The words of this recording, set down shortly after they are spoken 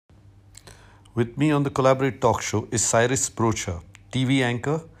With me on the Collaborate Talk Show is Cyrus Brocha, TV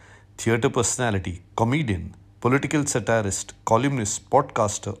anchor, theatre personality, comedian, political satirist, columnist,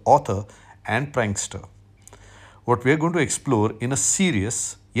 podcaster, author, and prankster. What we are going to explore in a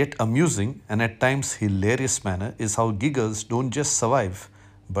serious, yet amusing, and at times hilarious manner is how giggers don't just survive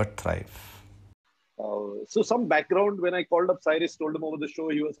but thrive. So some background when I called up Cyrus, told him over the show,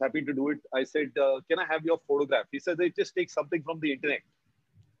 he was happy to do it. I said, "Can I have your photograph?" He said, "They just take something from the internet."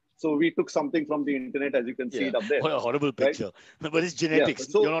 So we took something from the internet, as you can see Yeah, it up there, what a horrible right? picture. But it's Yeah. genetics.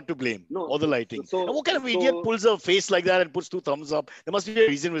 You're So not to blame. no, Or the lighting. And so what kind of idiot so pulls a face like that and puts two thumbs up? There must be a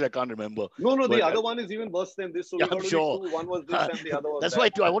reason which I can't remember. no, the But other one is even worse than this. So yeah, we I'm got only sure. two. One was this, and the other was That's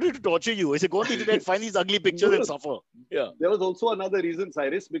that. why I wanted to torture you. I said, go on the internet, find these ugly pictures and No, suffer. Yeah. there was also another reason,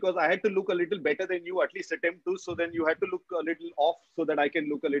 Cyrus, because I had to look a little better than you, at least attempt to. So then you had to look a little off so that I can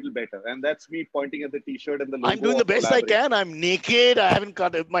look a little better. And that's me pointing at the T-shirt and the I'm logo doing the of best I Collaborate. can. I'm naked. I haven't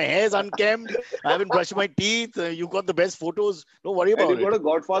cut my hair's unkempt. I haven't brushed my teeth. You got the best photos. Don't worry And about you've got it. a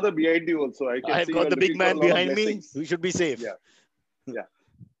Godfather behind you also. I can I've see got you're the big looking for a man lot of behind me. blessings. We should be safe. Yeah, yeah.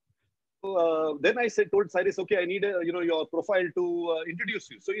 So then I said, told Cyrus, okay, I need your profile to introduce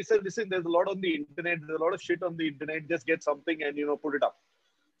you. So he said, listen, there's a lot on the internet. There's a lot of shit on the internet. Just get something and put it up.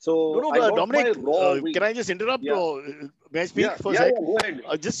 No, So no, I got my Dominic, raw can wing. I just interrupt? Yeah, Or may I speak yeah, for a yeah, sec? yeah. Go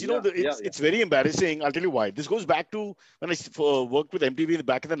ahead. Just, Yeah, yeah, yeah. it's very embarrassing. I'll tell you why. This goes back to when I worked with MTV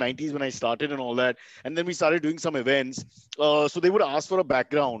back in the 90s when I started and all that. And then we started doing some events. So they would ask for a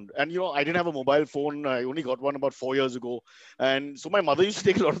background. And, I didn't have a mobile phone. I only got one about 4 years ago. And so my mother used to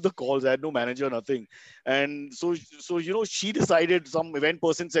take a lot of the calls. I had no manager, nothing. And so she decided, some event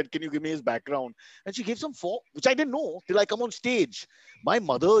person said, can you give me his background? And she gave some form, which I didn't know till I come on stage. My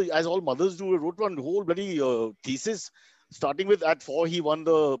mother, as all mothers do, wrote one whole bloody thesis, starting with at 4 he won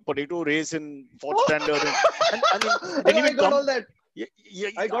the potato race in fourth standard, and I mean didn't I even got all come. that. Yeah, yeah,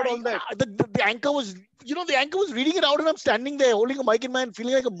 I got all that. the anchor was, the anchor was reading it out, and I'm standing there holding a mic in my hand,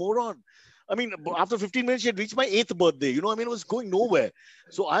 feeling like a moron. I mean, after 15 minutes, she had reached my 8th birthday. It was going nowhere.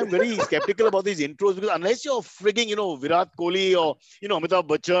 So I'm very skeptical about these intros because unless you're frigging, Virat Kohli or, Amitabh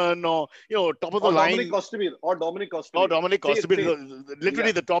Bachchan or, top of the Or Dominic line. Costumere. Or Dominic Or Costumere. Dominic Say it, say it. Costabile, literally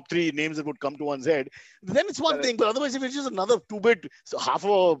Yeah, the top three names that would come to one's head. Then it's one thing, correct. but otherwise, if it's just another two-bit, half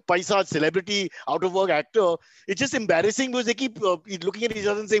a paisa celebrity, out of work actor, it's just embarrassing because they keep looking at each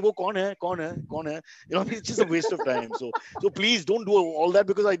other and saying, "Oh, kaun hai, kaun hai?" It's just a waste of time. So please don't do all that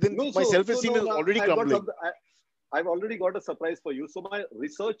because I think No, my self-esteem no, is no. already I've got crumbling. something. I've already got a surprise for you. So my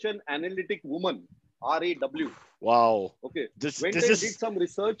research and analytic woman, RAW, Wow, okay, this went this and did just some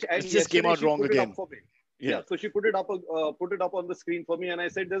research, and this just came yesterday out she wrong put it up again. for me. Yeah, Yeah. so she put it up on the screen for me, and I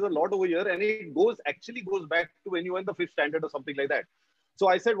said, "There's a lot over here," and it actually goes back to when you were in the fifth standard or something like that. So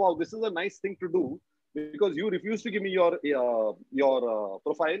I said, "Wow, this is a nice thing to do," because you refused to give me your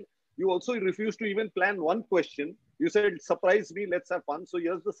profile. You also refused to even plan one question. You said, "Surprise me, let's have fun." So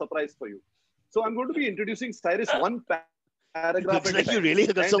here's the surprise for you. So I'm going to be introducing Cyrus one paragraph at a Looks time, like you really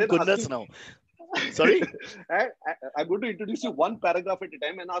got and some then kundas asking now. Sorry, I'm going to introduce you one paragraph at a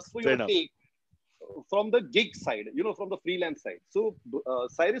time and ask for fair your enough. take from the gig side, from the freelance side. So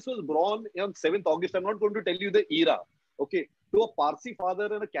Cyrus was born on 7th August. I'm not going to tell you the era, okay, to a Parsi father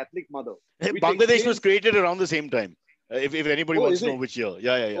and a Catholic mother, which Bangladesh was explains, created around the same time. If anybody oh, wants is to know it? which year.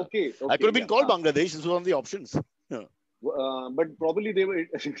 Yeah, yeah, yeah. Okay, I could okay, have been yeah. called Bangladesh. This was one of the options. Yeah. But probably they were.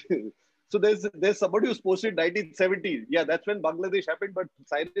 So there's somebody who's posted 1970. Yeah, that's when Bangladesh happened, but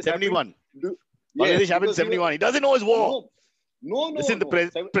Cyrus happened. 71. Yes, Bangladesh happened because he was, 71. He doesn't know his war. no, no, no, Listen,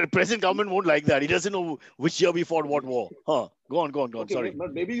 the no. present government won't like that. He doesn't know which year we fought what war. Huh. Go on, go on, go on. Okay, Sorry.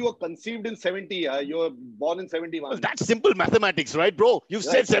 but maybe you were conceived in 70. You were born in Well, 71. that's simple mathematics, right, bro? You've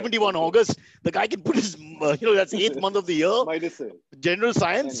said Right, right. 71 Okay. August. The guy can put his, that's 8th month of the year. Minus General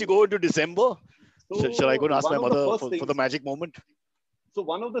science, you anyway. go into December. Shall I go So and ask my one of the mother first for the things, magic moment? so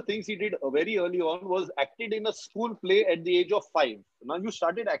one of the things he did very early on was acted in a school play at the age of 5. Now you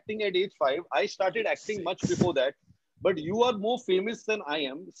started acting at age 5. I started acting much 6. before that, but you are more famous than I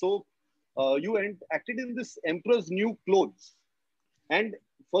am. So you acted in this Emperor's New Clothes. And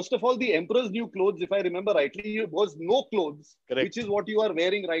first of all, the Emperor's New Clothes, if I remember rightly, was no clothes, which is Correct. what you are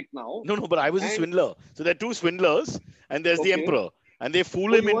wearing right now. No, but I was a And swindler. So there are two swindlers, and there's the okay, emperor. And they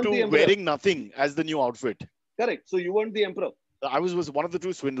fool oh, him you weren't the into Emperor. wearing nothing as the new outfit. Correct. So you weren't the Emperor. I was one of the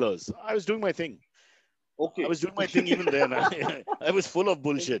two swindlers. I was doing my thing. I Okay. was doing my thing even then. I was full of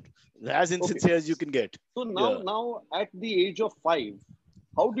bullshit, as Okay. insincere as you can get. So Yeah. now at the age of 5,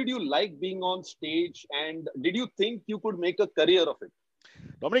 how did you like being on stage, and did you think you could make a career of it?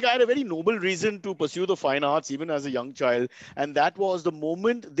 Dominic, I had a very noble reason to pursue the fine arts even as a young child. And that was the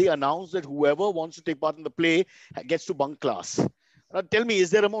moment they announced that whoever wants to take part in the play gets to bunk class. Now tell me, is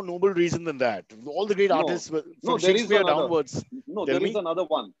there a more noble reason than that? All the great No, artists no, from there is Shakespeare another. downwards. No, Tell there is me, another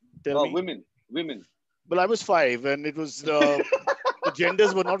one. tell me. Women. Well, I was 5, and it was the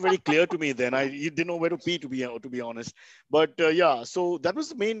genders were not very clear to me then. I you didn't know where to be, to be honest. But yeah, so that was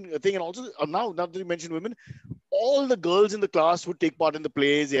the main thing. And also now that you mentioned women, all the girls in the class would take part in the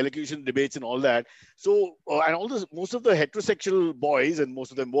plays, the elocution debates, and all that. So and all the most of the heterosexual boys, and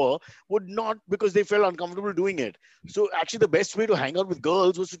most of them would not, because they felt uncomfortable doing it. So actually, the best way to hang out with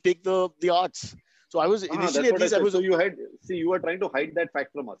girls was to take the arts. So I was initially, That's at what I least I said. was. So you were trying to hide that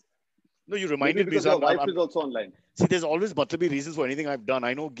fact from us. No, you Maybe reminded me. because So your wife I'm is also online. See, there's always matlabi reasons for anything I've done.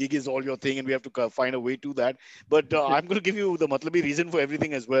 I know gig is all your thing, and we have to find a way to that. But I'm going to give you the matlabi reason for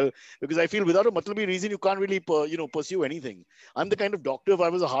everything as well, because I feel without a matlabi reason, you can't really, pursue anything. I'm the kind of doctor. If I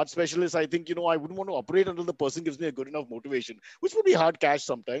was a heart specialist, I think I wouldn't want to operate until the person gives me a good enough motivation, which would be hard cash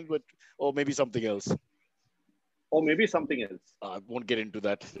sometimes, but or maybe something else. Or maybe something else. I won't get into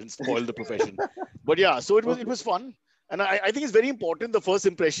that and spoil the profession. But yeah, so it was fun. And I think it's very important, the first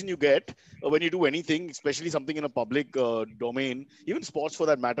impression you get when you do anything, especially something in a public domain, even sports for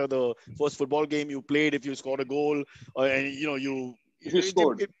that matter. The first football game you played, if you scored a goal, and you If you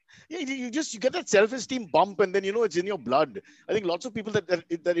scored. yeah, you get that self-esteem bump, and then it's in your blood. I think lots of people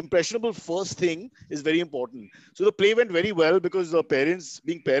that impressionable first thing is very important. So the play went very well because the parents,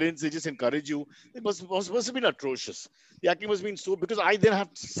 being parents, they just encourage you. It must have been atrocious. The acting must have been so, because I then have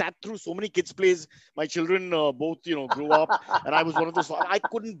sat through so many kids plays. My children both grew up, and I was one of those. I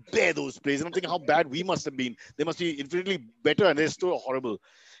couldn't bear those plays, and I'm thinking how bad we must have been. They must be infinitely better, and they're still horrible.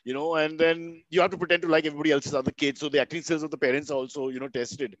 And then you have to pretend to like everybody else's other kids. So the acting skills of the parents are also,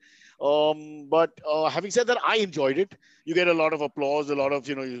 tested. But having said that, I enjoyed it. You get a lot of applause, a lot of,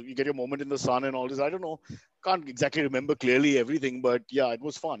 you get your moment in the sun and all this. I don't know, can't exactly remember clearly everything, but yeah, it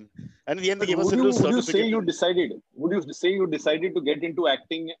was fun. And in the end, they But gave us a little would you say certificate. you decided? Would you say you decided to get into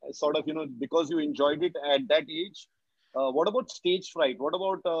acting sort of, because you enjoyed it at that age? What about stage fright? What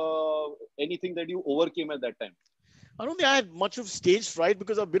about anything that you overcame at that time? I don't think I had much of stage fright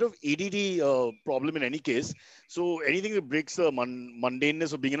because of a bit of ADD problem in any case. So anything that breaks the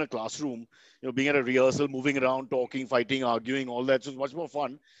mundaneness of being in a classroom, being at a rehearsal, moving around, talking, fighting, arguing, all that, so it's much more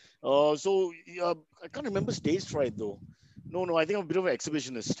fun. I can't remember stage fright though. No, I think I'm a bit of an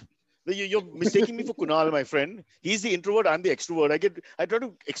exhibitionist. You're mistaking me for Kunal, my friend. He's the introvert. I'm the extrovert. I try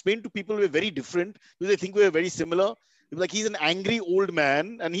to explain to people we're very different because they think we're very similar. Like he's an angry old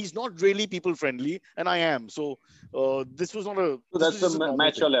man, and he's not really people friendly, and I am. So this was not a. So This that's was the just a normal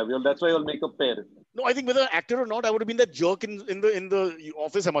match thing. you'll have. That's why you'll make a pair. No, I think whether actor or not, I would have been that jerk in the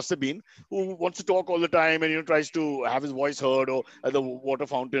office. I must have been, who wants to talk all the time and tries to have his voice heard, or at the water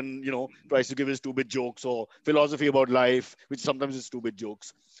fountain, tries to give his two-bit jokes or philosophy about life, which sometimes is two-bit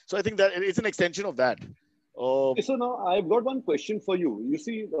jokes. So I think that it's an extension of that. Okay, so now I've got one question for you. You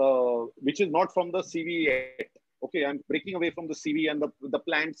see, which is not from the CV yet. Okay, I'm breaking away from the CV and the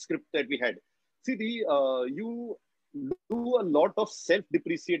planned script that we had. See, you do a lot of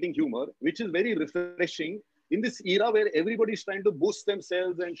self-depreciating humor, which is very refreshing in this era where everybody's trying to boost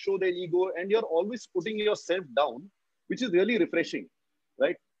themselves and show their ego, and you're always putting yourself down, which is really refreshing,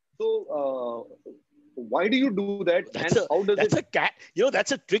 right? So, why do you do that, and how does That's it? a cat.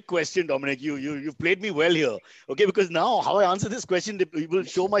 That's a trick question, Dominic. You've played me well here. Okay, because now how I answer this question will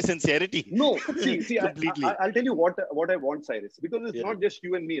show my sincerity No, see, completely. I'll tell you what I want, Cyrus, because it's Yeah. not just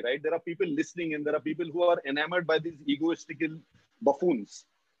you and me, right? There are people listening, and there are people who are enamored by these egoistical buffoons,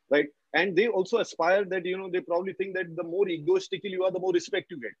 right? And they also aspire that they probably think that the more egoistical you are, the more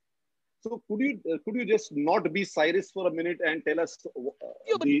respect you get. So could you just not be Cyrus for a minute and tell us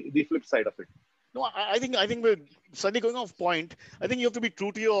Yeah, but the flip side of it? no, I think we're suddenly going off point. I think you have to be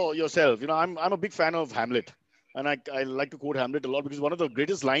true to yourself. I'm a big fan of Hamlet, and I like to quote Hamlet a lot because one of the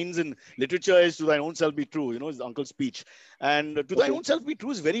greatest lines in literature is "To thine own self be true." His uncle's speech, and "To thine Okay. own self be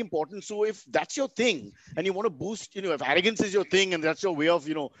true" is very important. So if that's your thing, and you want to boost, if arrogance is your thing, and that's your way of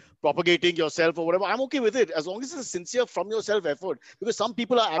propagating yourself or whatever, I'm okay with it as long as it's sincere from your self effort. Because some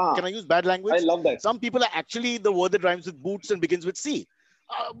people are, Ah, can I use bad I language? love that. Some people are actually the word that rhymes with boots and begins with C.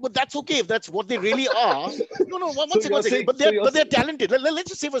 But that's okay if that's what they really are. No, no, one So second, one you're second. saying, But they're talented. Let's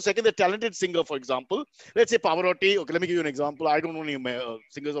just say for a second, they're talented singer, for example. Let's say Pavarotti. Okay, let me give you an example. I don't know any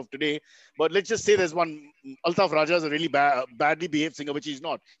singers of today, but let's just say there's one. Altaf Raja is a really badly behaved singer, which he's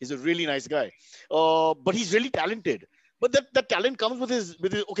not. He's a really nice guy, but he's really talented. But that talent comes with his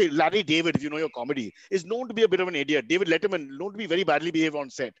okay. Larry David, if you know your comedy, is known to be a bit of an idiot. David Letterman, known to be very badly behaved on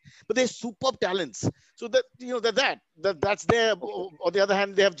set, but they're superb talents. So that's there. okay. On the other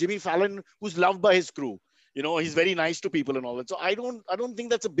hand, they have Jimmy Fallon, who's loved by his crew. He's very nice to people and all that. So I don't think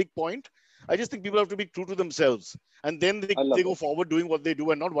that's a big point. I just think people have to be true to themselves, and then I they love go that. forward doing what they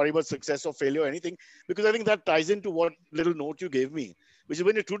do and not worry about success or failure or anything. Because I think that ties into what little note you gave me, which is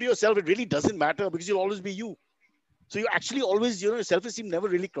when you're true to yourself, it really doesn't matter because you'll always be you. So you actually always, your self-esteem never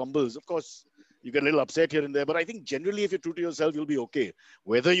really crumbles. Of course, you get a little upset here and there, but I think generally, if you're true to yourself, you'll be okay.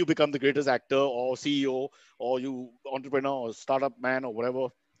 Whether you become the greatest actor or CEO or you entrepreneur or startup man or whatever,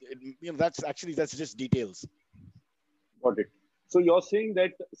 that's just details. Got it. So you're saying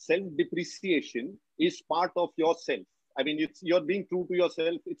that self-depreciation is part of yourself. I mean, it's you're being true to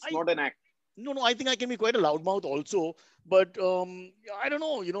yourself. It's I not an act. No, I think I can be quite a loudmouth also, but I don't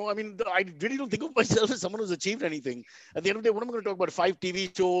know. I mean, I really don't think of myself as someone who's achieved anything. At the end of the day, what am I going to talk about? 5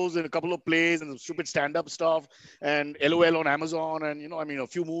 TV shows and a couple of plays and some stupid stand-up stuff and LOL on Amazon and I mean, a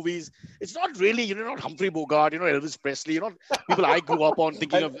few movies. It's not really, you're not Humphrey Bogart, Elvis Presley. You're not people I grew up on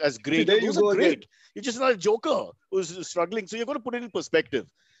thinking And of as see, great. there you Those are go again. great. You're just not a joker who's struggling. So you're going to put it in perspective.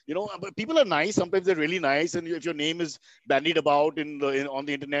 But people are nice. Sometimes they're really nice, and if your name is bandied about on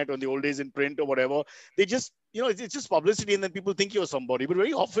the internet or in the old days in print or whatever, they just it's just publicity, and then people think you're somebody. But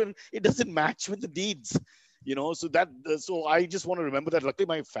very often it doesn't match with the deeds. So I just want to remember that. Luckily,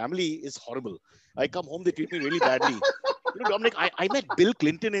 my family is horrible. I come home, they treat me really badly. Dominic, I met Bill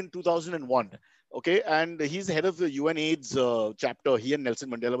Clinton in 2001. Okay, and he's the head of the UN AIDS chapter. He and Nelson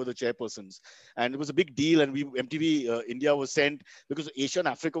Mandela were the chairpersons, and it was a big deal. And MTV India was sent because Asia and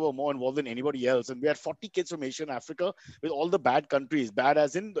Africa were more involved than anybody else. And we had 40 kids from Asia and Africa with all the bad countries, bad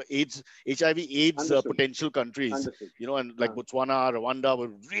as in the AIDS, HIV/AIDS Understood. potential countries. Understood. And like Botswana, Rwanda were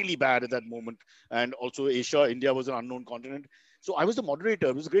really bad at that moment, and also Asia, India was an unknown continent. So I was the moderator.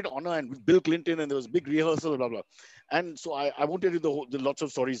 It was a great honor, and with Bill Clinton, and there was a big rehearsal, blah blah. And so I won't tell you the lots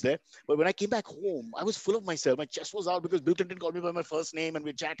of stories there. But when I came back home, I was full of myself. My chest was out because Bill Clinton called me by my first name, and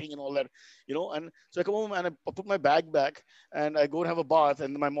we're chatting and all that, And so I come home and I put my bag back, and I go and have a bath.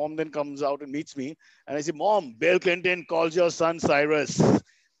 And my mom then comes out and meets me, and I say, "Mom, Bill Clinton calls your son Cyrus."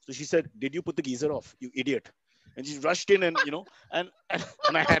 So she said, "Did you put the geyser off, you idiot?" And she rushed in, and and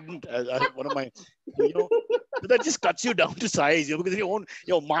I hadn't. One of my, so that just cuts you down to size, because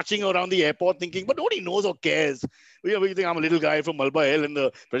you're marching around the airport thinking, but nobody knows or cares. You think I'm a little guy from Mulba Hill, and the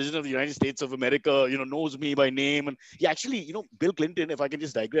president of the United States of America, knows me by name. And he actually, Bill Clinton, if I can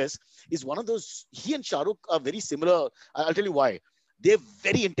just digress, is one of those. He and Shah Rukh are very similar. I'll tell you why. They're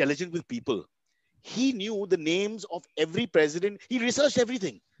very intelligent with people. He knew the names of every president. He researched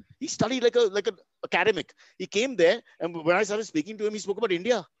everything. He studied like an academic. He came there, and when I started speaking to him, he spoke about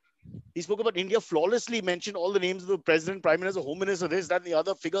India. He spoke about India flawlessly, mentioned all the names of the president, prime minister, home minister, this, that, and the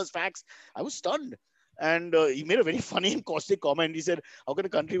other, figures, facts. I was stunned. And he made a very funny and caustic comment. He said, "How can a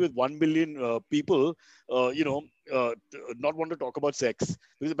country with 1 billion people, not want to talk about sex?"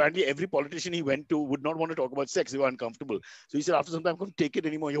 Because apparently every politician he went to would not want to talk about sex. They were uncomfortable. So he said, after some time, I couldn't take it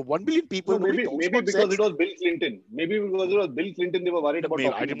anymore. You're 1 billion people. No, Nobody maybe talks maybe about because sex. it was Bill Clinton. Maybe because it was Bill Clinton, they were worried about Maybe,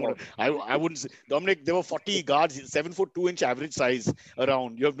 I talking didn't about. want to. I wouldn't say, Dominic. There were 40 guards, 7'2" average size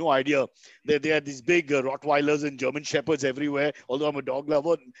around. You have no idea. They had these big Rottweilers and German Shepherds everywhere. Although I'm a dog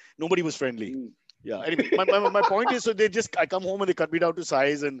lover, nobody was friendly. Yeah. Anyway, my point is, so I come home and they cut me down to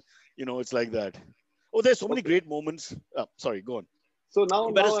size, and it's like that. Oh, there's so many great moments. Sorry, go on. So now,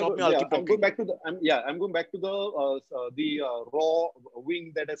 You better stop me. I'll keep I'm going talking. back to I'm going back to the raw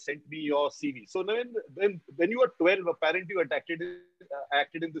wing that has sent me your CV. So when you were 12, apparently you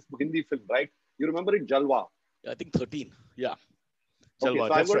acted in this Hindi film, right? You remember it, Jalwa? I think 13. Yeah, Okay, Jalwa.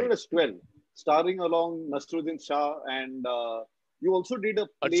 so I That's got right. it as 12, starring along Nasruddin Shah, and you also did a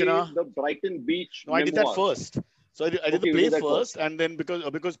play, Archana. The Brighton Beach No, I did that Memoirs. first. So I did the You play did that first, and then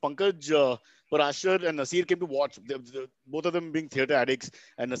because Pankaj, Parashar, and Nasir came to watch, both of them being theatre addicts,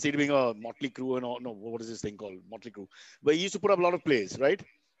 and Nasir being a Motley Crue and all, no, what is this thing called? Motley Crue. But he used to put up a lot of plays, right?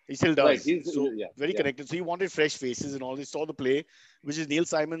 He still Right, does. So very yeah. connected. So he wanted fresh faces and all. He saw the play, which is Neil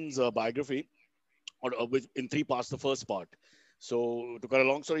Simon's biography, or in 3 parts, the first part. So to cut a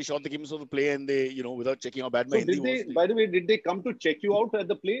long story short, they came and saw the play, and they, without checking how bad my So Hindi was. by the way, did they come to check you out at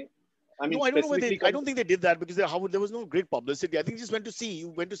the play? I mean, No, I don't know why specifically I don't think they did that because there was no great publicity. I think they just went to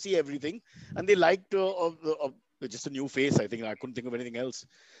see everything, and they liked just a new face. I think I couldn't think of anything else.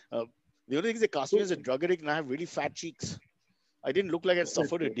 The only thing is they cast me as a drug addict, and I have really fat cheeks. I didn't look like I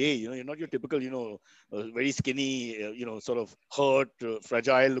suffered a day. You're not your typical, very skinny, sort of hurt,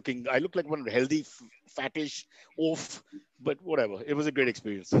 fragile looking. I look like one healthy, fattish, oaf, but whatever. It was a great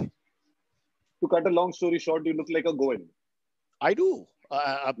experience. To cut a long story short, you look like a Goan. I do.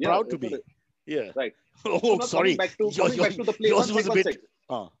 I'm proud to be. Yeah. Right. Oh, So sorry. Coming back to the play. Yours was a bit.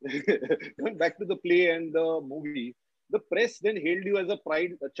 Going back to the play and the movie, the press then hailed you as a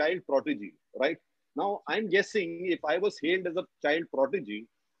child prodigy, right? Now, I'm guessing if I was hailed as a child prodigy,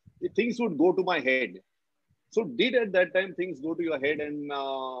 things would go to my head. So did at that time things go to your head, and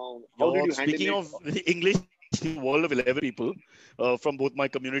how did You're you handle speaking it? of the English world of 11 people from both my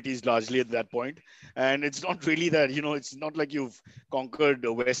communities largely at that point. And it's not really that, it's not like you've conquered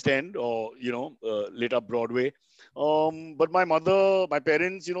the West End or, lit up Broadway. But my mother, my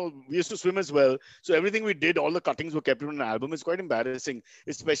parents, we used to swim as well. So everything we did, all the cuttings were kept in an album. It's quite embarrassing,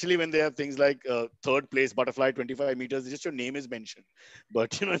 especially when they have things like third place, butterfly, 25 meters, just your name is mentioned.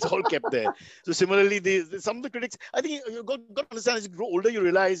 But, it's all kept there. So similarly, some of the critics, I think you got to understand as you grow older, you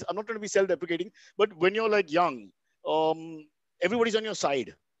realize, I'm not trying to be self-deprecating, but when you're like young, everybody's on your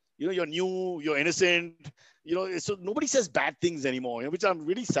side. You're new, you're innocent. So nobody says bad things anymore, which I'm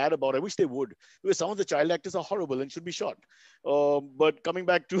really sad about. I wish they would, because some of the child actors are horrible and should be shot. But coming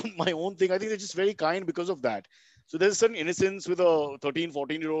back to my own thing, I think they're just very kind because of that. So there's a certain innocence with a 13,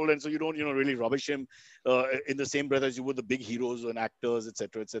 14-year-old, and so you don't, really rubbish him in the same breath as you would the big heroes and actors,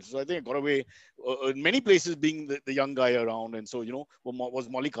 etc., etc. So I think I got away in many places being the young guy around, and so was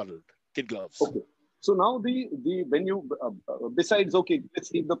mollycoddled, kid gloves. Okay. So now the when you besides, okay,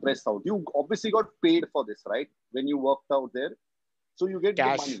 let's leave the press out. You obviously got paid for this, right? When you worked out there, so you get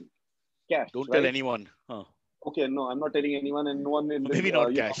Cash. the money, cash. Don't right? tell anyone. Huh. Okay, no, I'm not telling anyone, and no one in the, Maybe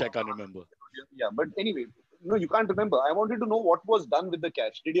not cash. I can't remember. Yeah, but anyway, no, you can't remember. I wanted to know what was done with the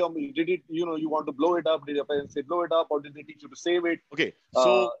cash. Did it? You want to blow it up? Did your parents say blow it up, or did they teach you to save it? Okay,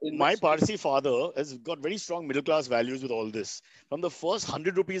 so my invest it? Parsi father has got very strong middle class values with all this. From the first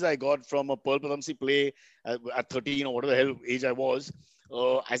 100 rupees I got from a Pearl Padamsi play at 13 or whatever the hell age I was,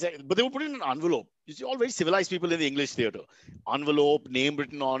 but they were put in an envelope. You see, all very civilized people in the English theatre. Envelope, name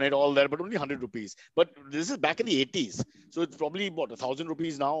written on it, all that, but only 100 rupees. But this is back in the 80s. So it's probably, 1,000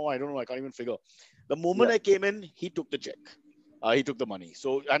 rupees now? I don't know. I can't even figure. The moment I came in, he took the check. He took the money.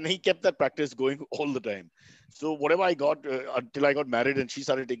 So, and he kept that practice going all the time. So whatever I got until I got married and she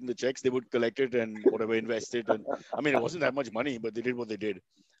started taking the checks, they would collect it and whatever invest it. And I mean, it wasn't that much money, but they did what they did.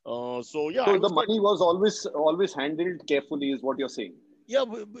 So yeah, So the money was always handled carefully, is what you're saying. Yeah,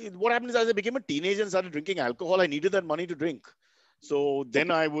 what happened is as I became a teenager and started drinking alcohol, I needed that money to drink. So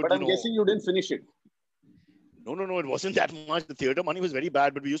then I would, But I'm guessing you didn't finish it. No, it wasn't that much. The theater money was very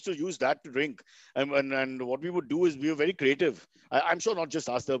bad, but we used to use that to drink. And what we would do is we were very creative. I'm sure not just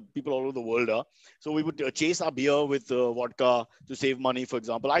us, the people all over the world are. So we would chase our beer with vodka to save money, for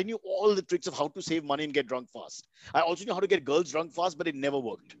example. I knew all the tricks of how to save money and get drunk fast. I also knew how to get girls drunk fast, but it never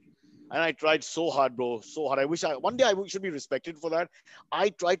worked. And I tried so hard, bro, so hard. I wish one day I should be respected for that. I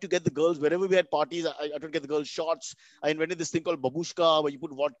tried to get the girls wherever we had parties. I tried to get the girls shots. I invented this thing called babushka, where you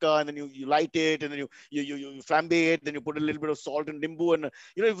put vodka and then you light it and then you flambe it. Then you put a little bit of salt and nimbu, and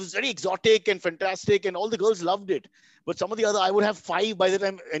it was very exotic and fantastic, and all the girls loved it. But some of the other, I would have 5 by the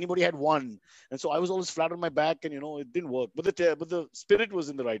time anybody had 1, and so I was always flat on my back, and it didn't work. But the spirit was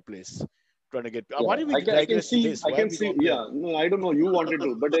in the right place. Trying to get. Yeah, Why did we I can see. I can see. Yeah, no, I don't know. You wanted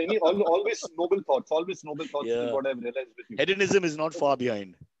to, but always noble thoughts. Always noble thoughts is what I've realized with you. Hedonism is not far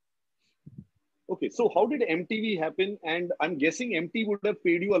behind. Okay, so how did MTV happen? And I'm guessing MTV would have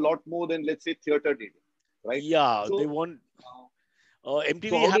paid you a lot more than, let's say, theater did, right? Yeah, so, they want. MTV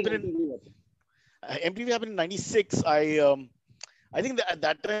so happened MTV happened in '96. I think that at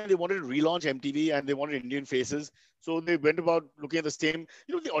that time they wanted to relaunch MTV and they wanted Indian faces. So they went about looking at the same.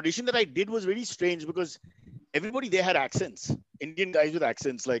 The audition that I did was very strange because everybody there had accents, Indian guys with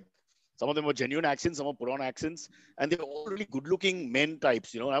accents. Like some of them were genuine accents, some were put on accents, and they were all really good-looking men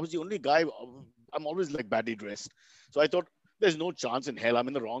types. I was the only guy. I'm always like badly dressed, so I thought there's no chance in hell. I'm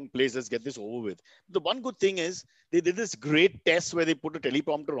in the wrong place. Let's get this over with. The one good thing is they did this great test where they put a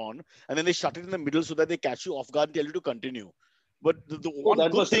teleprompter on and then they shut it in the middle so that they catch you off guard and tell you to continue. But the one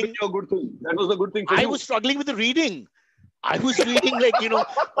that good thing, a good thing. That was a good thing for I you. was struggling with the reading. I was reading like,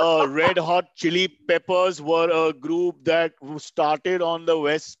 Red Hot Chili Peppers were a group that started on the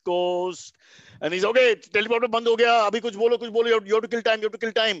West Coast. And he's okay, teleprompter band ho gaya. Abhi kuch bolo. You have to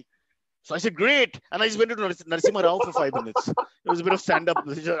kill time. So I said, great. And I just went to Narasimha Rao for 5 minutes. It was a bit of stand-up.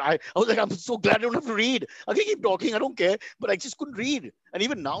 I was like, I'm so glad I don't have to read. I can keep talking. I don't care. But I just couldn't read. And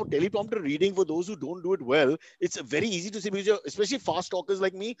even now, teleprompter reading, for those who don't do it well, it's very easy to see, because especially fast talkers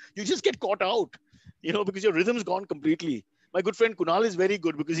like me, you just get caught out, because your rhythm's gone completely. My good friend Kunal is very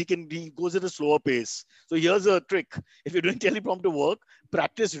good because he goes at a slower pace. So here's a trick. If you're doing teleprompter work,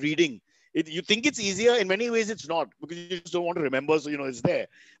 practice reading. You think it's easier. In many ways, it's not, because you just don't want to remember. So, it's there.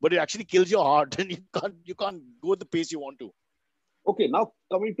 But it actually kills your heart and you can't go at the pace you want to. Okay, now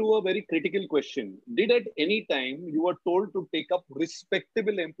coming to a very critical question. Did at any time you were told to take up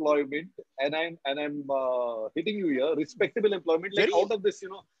respectable employment? And I'm hitting you here, respectable employment, like out of this,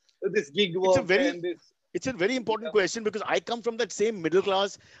 this gig work and this. It's a very important question because I come from that same middle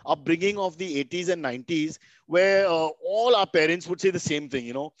class upbringing of the 80s and 90s where all our parents would say the same thing.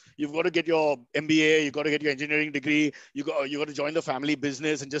 You've got to get your MBA, you've got to get your engineering degree, you got to join the family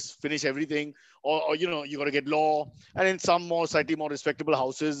business and just finish everything, or you got to get law. And in some slightly more respectable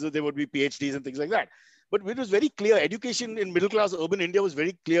houses, there would be PhDs and things like that. But it was very clear. Education in middle class urban India was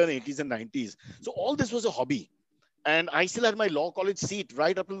very clear in the 80s and 90s. So all this was a hobby. And I still had my law college seat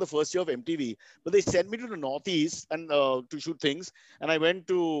right up till the first year of MTV. But they sent me to the Northeast and to shoot things. And I went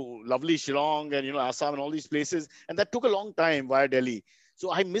to lovely Shillong and, Assam and all these places. And that took a long time via Delhi.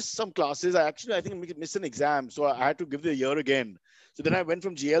 So I missed some classes. I think I missed an exam. So I had to give the year again. So then I went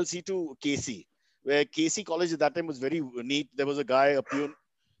from GLC to KC, where KC College at that time was very neat. There was a guy, a peon.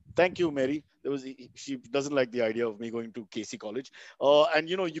 Thank you, Mary. She doesn't like the idea of me going to KC College. And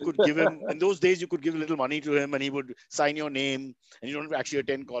you could give him, in those days, you could give a little money to him and he would sign your name and you don't actually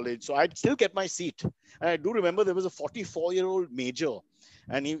attend college. So I'd still get my seat. And I do remember there was a 44-year-old major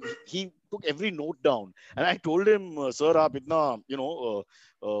and he took every note down. And I told him, sir, aap itna,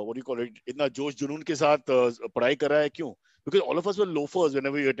 what do you call it? Itna josh junoon ke saath padhai kar raha hai kyun? Because all of us were loafers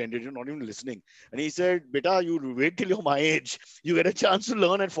whenever you attended, you're not even listening. And he said, beta, you wait till you're my age. You get a chance to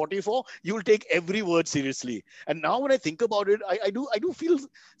learn at 44, you will take every word seriously. And now when I think about it, I do feel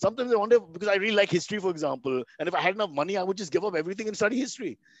sometimes I wonder, because I really like history, for example. And if I had enough money, I would just give up everything and study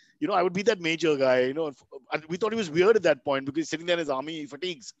history. I would be that major guy, and we thought he was weird at that point because he's sitting there in his army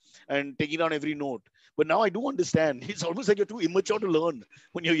fatigues and taking down every note. But now I do understand. It's almost like you're too immature to learn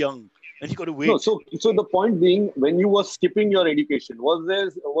when you're young. And you got to wait. No, so the point being, when you were skipping your education, was there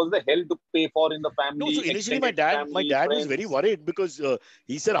hell to pay for in the family? No, so initially my dad was very worried because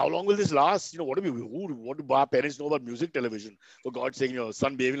he said, "How long will this last? What do our parents know about music television? For God's sake, your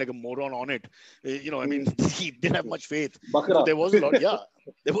son behaving like a moron on it." He didn't have much faith. So there was a lot. Yeah,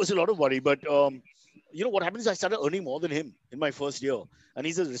 there was a lot of worry. But what happens is I started earning more than him in my first year, and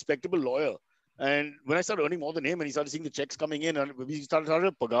he's a respectable lawyer. And when I started earning more than him and he started seeing the checks coming in, and we started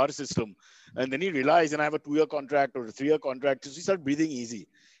a pagar system. And then he realized, and I have a 2-year contract or a 3-year contract. So he started breathing easy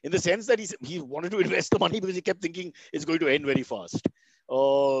in the sense that he wanted to invest the money because he kept thinking it's going to end very fast.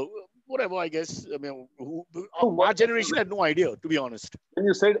 Whatever, I guess. I mean, our generation had no idea, to be honest. When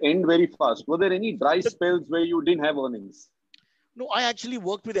you said end very fast, were there any dry spells where you didn't have earnings? No, I actually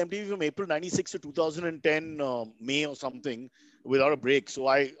worked with MTV from April 96 to 2010, May or something, without a break. So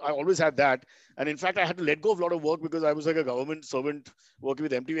I always had that. And in fact, I had to let go of a lot of work because I was like a government servant working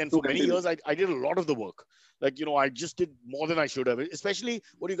with MTV. And for many years, I did a lot of the work. Like, I just did more than I should have. Especially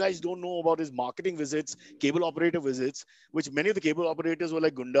what you guys don't know about is marketing visits, cable operator visits, which many of the cable operators were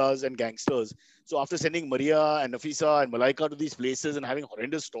like gundas and gangsters. So after sending Maria and Nafisa and Malaika to these places and having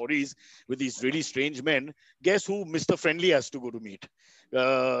horrendous stories with these really strange men, guess who Mr. Friendly has to go to meet?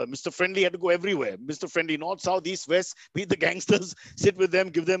 Mr. Friendly had to go everywhere. Mr. Friendly, north, south, east, west, meet the gangsters, sit with them,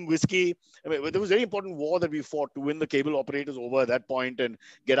 give them whiskey. I mean, there was a very important war that we fought to win the cable operators over at that point and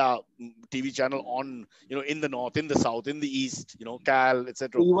get our TV channel on, in the north, in the south, in the east, Cal,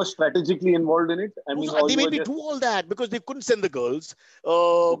 etc. So you were strategically involved in it? They made me do all that because they couldn't send the girls.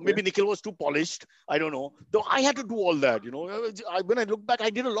 Maybe Nikhil was too polished. I don't know. Though I had to do all that, When I look back, I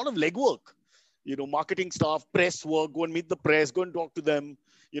did a lot of legwork. Marketing staff, press work, go and meet the press, go and talk to them,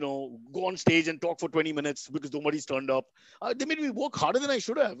 go on stage and talk for 20 minutes because nobody's turned up. They made me work harder than I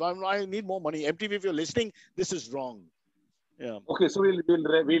should have. I need more money. MTV, if you're listening, this is wrong. Yeah. Okay, so we'll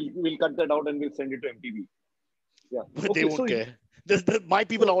cut that out and we'll send it to MTV. Yeah. But okay, they won't care. My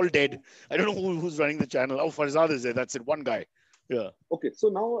people are all dead. I don't know who's running the channel. Oh, Farzad is there. That's it. One guy. Yeah. Okay. So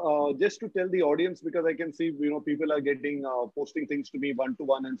now, just to tell the audience, because I can see, people are getting posting things to me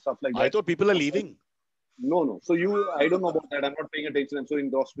one-to-one and stuff like that. I thought people are leaving. No. So I don't know about that. I'm not paying attention. I'm so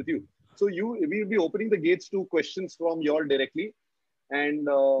engrossed with you. So we'll be opening the gates to questions from you all directly. And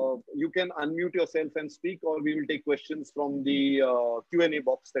you can unmute yourself and speak, or we will take questions from the Q&A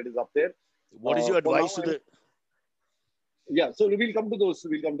box that is up there. What is your advice to the... Yeah. So we'll come to those.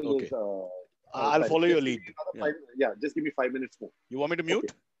 Those. I'll follow your lead. Just give me 5 minutes more. You want me to mute?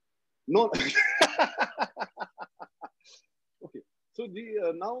 Okay. No. Okay. So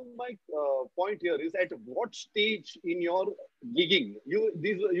now my point here is, at what stage in your gigging,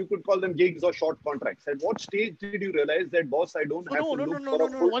 you could call them gigs or short contracts. At what stage did you realize that, boss, I don't have to look for a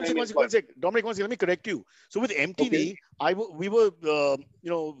full-time One sec. Dominic, let me correct you. So with MTV, we were,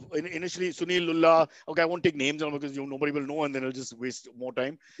 initially Sunil, Lulla. Okay, I won't take names now because nobody will know, and then I'll just waste more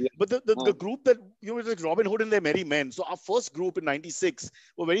time. Yeah. But the group that was like Robin Hood and their Merry Men. So our first group in '96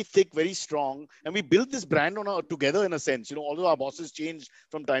 were very thick, very strong, and we built this brand together in a sense. Although our bosses bosses changed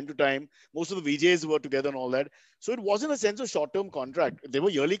from time to time. Most of the VJs were together and all that. So it wasn't a sense of short-term contract. There were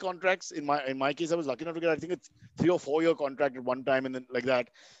yearly contracts. In my case, I was lucky enough to get, I think, a 3 or 4 year contract at one time, and then like that.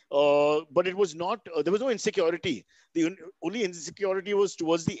 But it was not. There was no insecurity. The only insecurity was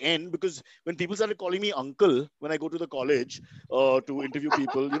towards the end, because when people started calling me uncle when I go to the college to interview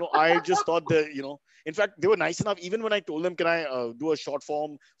people, I just thought that, in fact, they were nice enough. Even when I told them, can I do a short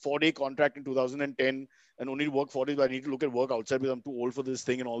form 4-day contract in 2010 and only work 4 days, but I need to look at work outside because I'm too old for this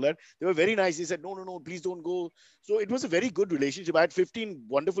thing and all that. They were very nice. They said, no, no, no, please don't go. So it was a very good relationship. I had 15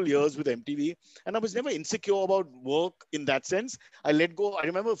 wonderful years with MTV, and I was never insecure about work in that sense. I let go. I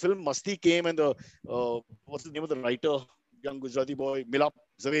remember film Masti came, and the, what's the name of the writer? Young Gujarati boy, Milap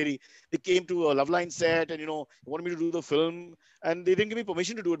Zaveri. They came to a Loveline set, and wanted me to do the film, and they didn't give me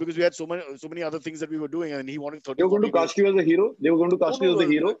permission to do it because we had so many other things that we were doing, and he wanted 30. They were going to cast you as a hero. They were going to cast you as a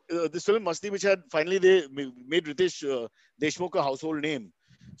hero. This film Masti, which had finally they made Ritesh Deshmukh a household name.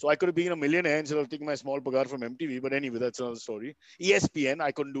 So I could have been a millionaire instead of taking my small pagar from MTV. But anyway, that's another story. ESPN,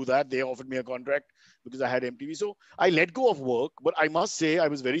 I couldn't do that. They offered me a contract because I had MTV. So I let go of work. But I must say, I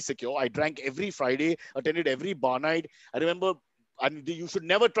was very secure. I drank every Friday, attended every bar night. I remember, and you should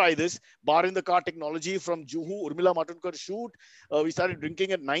never try this, bar in the car technology from Juhu, Urmila Matondkar shoot. We started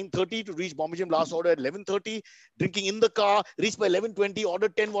drinking at 9:30 to reach Bombay Gym last order at 11:30. Drinking in the car, reached by 11:20,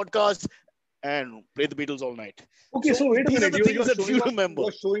 ordered 10 vodkas, and play the Beatles all night. Okay, so wait a minute.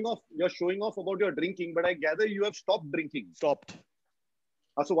 You're showing off about your drinking, but I gather you have stopped drinking. Stopped.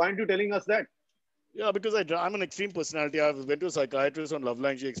 So why aren't you telling us that? Yeah, because I'm an extreme personality. I went to a psychiatrist on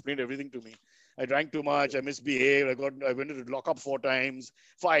Loveline. She explained everything to me. I drank too much. I misbehaved. I went to lock up 4 times,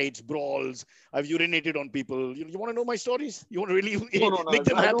 fights, brawls. I've urinated on people. You want to know my stories? You want to really make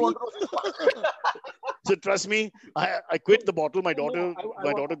them happy? So trust me, I quit the bottle. My daughter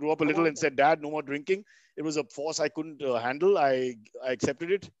grew up a little and said, "Dad, no more drinking." It was a force I couldn't handle. I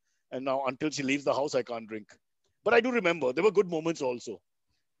accepted it. And now until she leaves the house, I can't drink. But I do remember there were good moments also.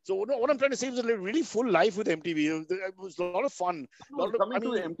 So what I'm trying to say is a really full life with MTV. It was a lot of fun. Coming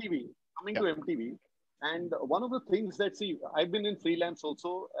to MTV. And one of the things that, see, I've been in freelance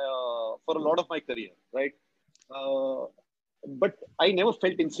also for a lot of my career, right? But I never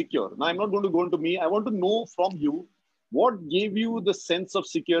felt insecure. Now, I'm not going to go into me. I want to know from you, what gave you the sense of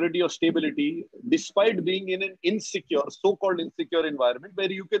security or stability despite being in an insecure, so-called insecure environment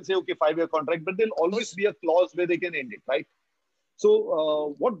where you can say, okay, 5-year contract, but there'll always be a clause where they can end it, right?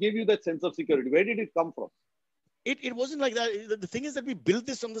 So what gave you that sense of security? Where did it come from? It wasn't like that. The thing is that we built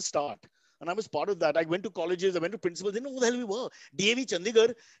this from the start. And I was part of that. I went to colleges, I went to principals. They didn't know who the hell we were. DAV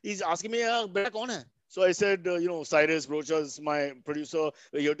Chandigarh is asking me, beta kaun hai? So I said, Cyrus Brochas, my producer,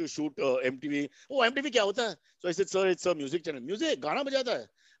 we're here to shoot MTV. Oh, MTV kya hota hai? So I said, sir, it's a music channel. Music, gana bajata hai?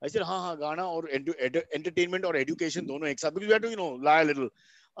 I said, हाँ, gana or entertainment or education, dono ek saath. Because we had to, lie a little.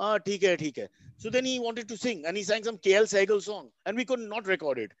 ठीक hai. So then he wanted to sing, and he sang some KL Sehgal song, and we could not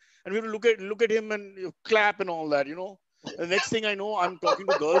record it. And we would look at him and clap and all that, The next thing I know, I'm talking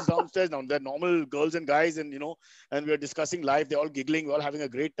to girls downstairs now. They're normal girls and guys, and and we're discussing life. They're all giggling, we're all having a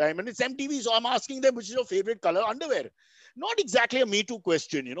great time. And it's MTV, so I'm asking them, which is your favorite color underwear? Not exactly a Me Too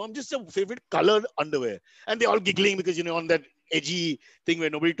question, I'm just a favorite color underwear. And they're all giggling because, on that edgy thing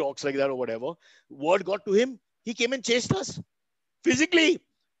where nobody talks like that or whatever. Word got to him. He came and chased us physically.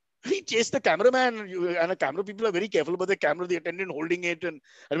 He chased the cameraman, and the camera people are very careful about the camera, the attendant holding it. And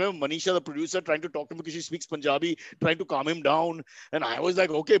I remember Manisha, the producer, trying to talk to him because she speaks Punjabi, trying to calm him down. And I was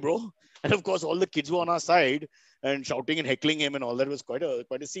like, okay, bro. And of course, all the kids were on our side and shouting and heckling him and all that. Was quite a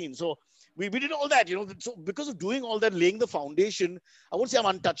scene. So we did all that, So because of doing all that, laying the foundation, I won't say I'm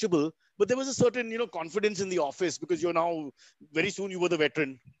untouchable, but there was a certain, confidence in the office because you're now, very soon you were the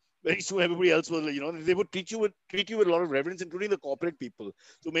veteran. Very soon, everybody else will, they would treat you with a lot of reverence, including the corporate people.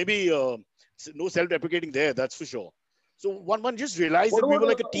 So maybe no self-deprecating there, that's for sure. So one just realized that we were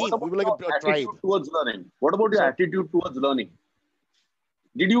like a team. We were like a tribe. Towards learning. What about your attitude towards learning?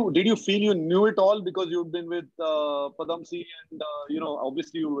 Did you feel you knew it all because you've been with Padamsee and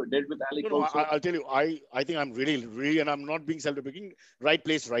obviously you dealt with Alec also? I'll tell you, I think I'm really, and I'm not being self-deprecating. Right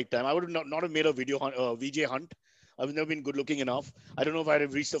place, right time. I would not have made a VJ Hunt. I've never been good looking enough. I don't know if I'd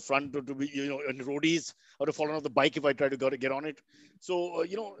have reached the front to be, in roadies, or to fallen off the bike if I tried to get on it. So,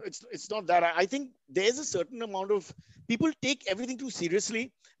 it's not that. I think there's a certain amount of people take everything too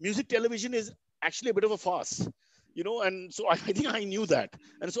seriously. Music television is actually a bit of a farce, and so I think I knew that.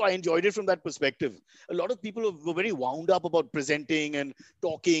 And so I enjoyed it from that perspective. A lot of people were very wound up about presenting and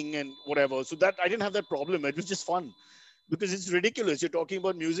talking and whatever. So that I didn't have that problem. It was just fun because it's ridiculous. You're talking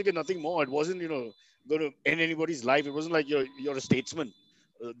about music and nothing more. It wasn't, going to end anybody's life. It wasn't like you're a statesman.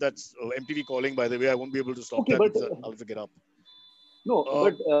 That's MTV calling, by the way. I won't be able to stop that. I'll pick it up. No, Uh,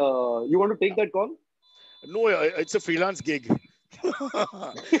 but you want to take that call? no, it's a freelance gig.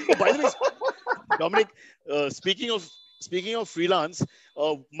 Oh, by the way, Dominic, speaking of freelance,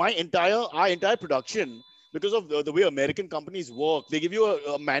 our entire production, because of the way American companies work, they give you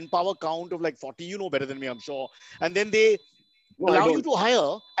a manpower count of like 40. You know better than me, I'm sure, and then they No, I allow you don't. to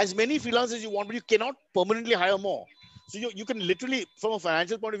hire as many freelancers you want, but you cannot permanently hire more. So you can literally, from a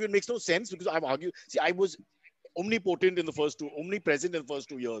financial point of view, it makes no sense because I've argued. See, I was omnipresent in the first 2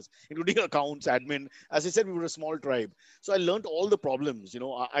 years, including accounts, admin. As I said, we were a small tribe. So I learned all the problems.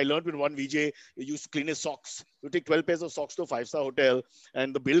 I learned with one VJ, he used to clean his socks. You take 12 pairs of socks to a five-star hotel,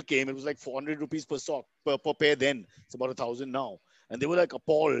 and the bill came. It was like 400 rupees per sock, per pair then. It's about 1,000 now. And they were like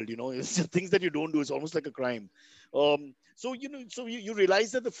appalled. It's just things that you don't do. It's almost like a crime. So you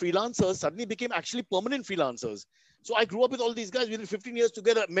realize that the freelancers suddenly became actually permanent freelancers. So I grew up with all these guys. We did 15 years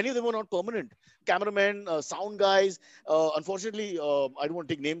together. Many of them were not permanent. Cameramen, sound guys. Unfortunately, I don't want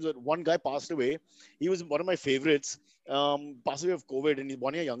to take names, but one guy passed away. He was one of my favorites. Passed away of COVID, and he's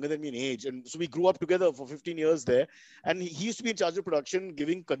 1 year younger than me in age. And so we grew up together for 15 years there. And he used to be in charge of production,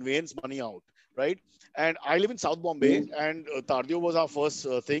 giving conveyance money out, right? And I live in South Bombay, and Tardio was our first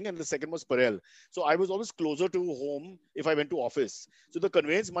thing, and the second was Parel. So I was always closer to home if I went to office. So the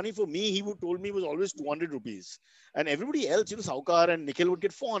conveyance money for me, he would told me was always 200 rupees. And everybody else, Saukar and Nikhil would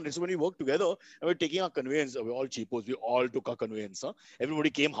get 400. So when we worked together and we're taking our conveyance, we're all cheapos. We all took our conveyance. Huh? Everybody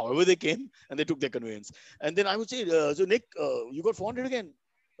came however they came and they took their conveyance. And then I would say, so Nick, you got 400 again?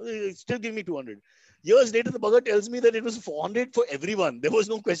 Still give me 200. Years later, the bugger tells me that it was 400 for everyone. There was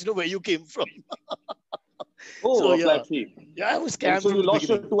no question of where you came from. Oh, So a yeah, flat fee. I was And scammed so from you the lost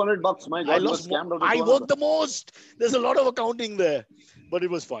your beginning. 200 bucks. My I God, you were lost more. scammed out of I 200 worked the bucks. most. There's a lot of accounting there, but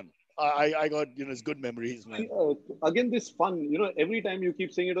it was fun. I got, it's good memories, man. Again, this fun, every time you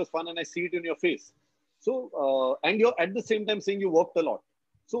keep saying it was fun and I see it in your face. So, and you're at the same time saying you worked a lot.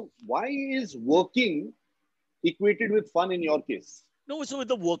 So why is working equated with fun in your case? No, so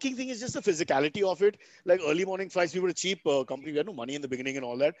the working thing is just the physicality of it. Like early morning flights, we were a cheap company. We had no money in the beginning and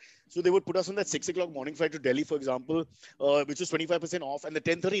all that. So they would put us on that 6 o'clock morning flight to Delhi, for example, which was 25% off, and the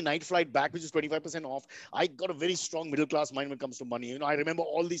 10:30 night flight back, which is 25% off. I got a very strong middle class mind when it comes to money. I remember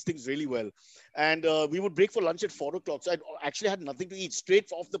all these things really well. And we would break for lunch at 4 o'clock. So I actually had nothing to eat.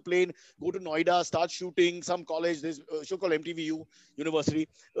 Straight off the plane, go to Noida, start shooting some college. There's a show called MTVU University,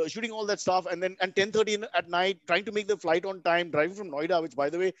 shooting all that stuff, and then at 10:30 at night, trying to make the flight on time, driving from Noida, which by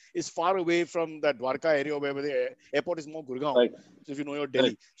the way is far away from that Dwarka area where the airport is more Gurgaon. Right. So if you know your Delhi,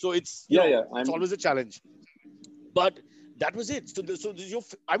 Right. so it's Yeah. it's always a challenge. But that was it.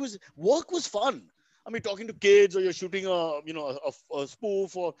 Work was fun. I mean, talking to kids, or you're shooting a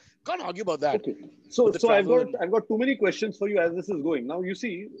spoof, or can't argue about that. Okay. So, the so I've travel got too many questions for you as this is going. Now, you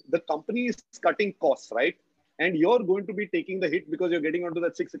see, the company is cutting costs, right? And you're going to be taking the hit because you're getting onto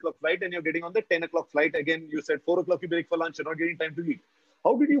that 6 o'clock flight and you're getting on the 10 o'clock flight. Again, you said 4 o'clock you break for lunch, you're not getting time to eat.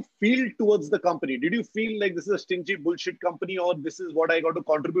 How did you feel towards the company? Did you feel like this is a stingy bullshit company, or this is what I got to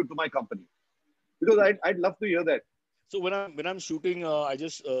contribute to my company? Because I'd love to hear that. So when I'm shooting, I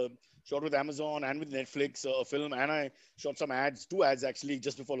just shot with Amazon and with Netflix a film, and I shot some ads, 2 ads actually,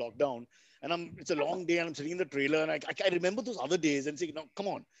 just before lockdown. And it's a long day, and I'm sitting in the trailer, and I remember those other days and saying, no, come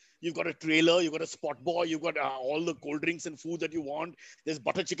on. You've got a trailer, you've got a spot boy, you've got all the cold drinks and food that you want. There's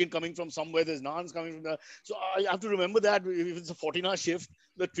butter chicken coming from somewhere, there's naans coming from there. So I have to remember that if it's a 14-hour shift,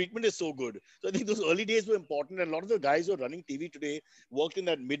 the treatment is so good. So I think those early days were important. And a lot of the guys who are running TV today worked in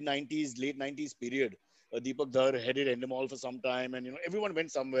that mid-90s, late 90s period. Deepak Dhar headed Endemol for some time, and everyone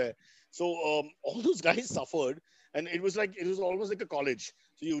went somewhere. So all those guys suffered, and it was almost like a college.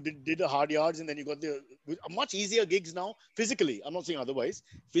 So you did the hard yards, and then you got the much easier gigs now physically. I'm not saying otherwise.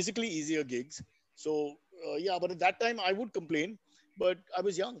 Physically easier gigs. So yeah, but at that time I would complain, but I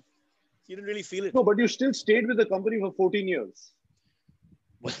was young. You didn't really feel it. No, but you still stayed with the company for 14 years.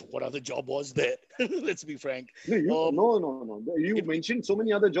 What other job was there? Let's be frank. No, no. You mentioned so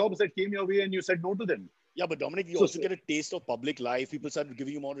many other jobs that came your way and you said no to them. Yeah, but Dominic, you also get a taste of public life. People started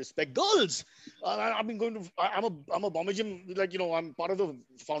giving you more respect. Girls, I've been going to. I'm a Bombay gym. I'm part of the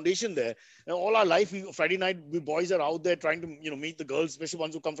foundation there. And all our life, Friday night, we boys are out there trying to meet the girls, especially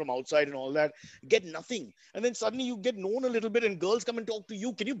ones who come from outside and all that. Get nothing, and then suddenly you get known a little bit, and girls come and talk to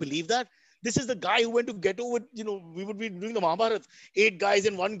you. Can you believe that? This is the guy who went to Ghetto with, we would be doing the Mahabharat, 8 guys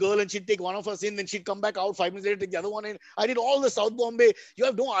and 1 girl, and she'd take one of us in, then she'd come back out 5 minutes later, take the other one in. I did all the South Bombay. You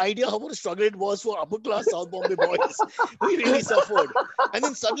have no idea how much a struggle it was for upper class South Bombay boys. We really suffered. And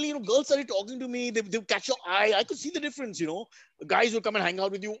then suddenly, girls started talking to me. They catch your eye. I could see the difference, Guys would come and hang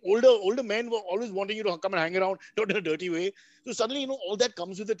out with you. Older men were always wanting you to come and hang around, not in a dirty way. So suddenly, all that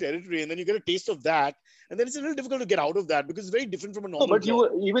comes with the territory, and then you get a taste of that, and then it's a little difficult to get out of that because it's very different from a No, normal but you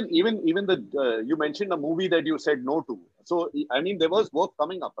job. were, even the you mentioned a movie that you said no to. So I mean, there was work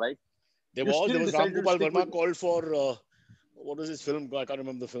coming up, right? There You was still there was Ram decided to Gopal stick with. Verma called for what was his film? I can't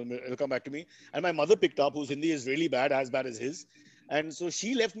remember the film. It'll come back to me. And my mother picked up, whose Hindi is really bad, as bad as his. And so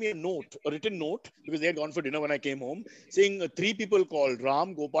she left me a note, a written note, because they had gone for dinner when I came home, saying three people called: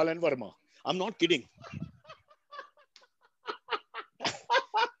 Ram, Gopal, and Verma. I'm not kidding.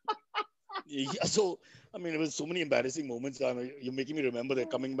 Yeah, so I mean, it was so many embarrassing moments. I mean, you're making me remember. They're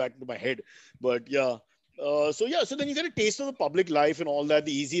coming back to my head. But yeah. So then you get a taste of the public life and all that,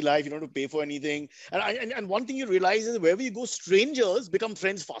 the easy life. You don't have to pay for anything. And one thing you realize is wherever you go, strangers become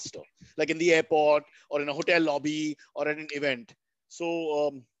friends faster. Like in the airport or in a hotel lobby or at an event.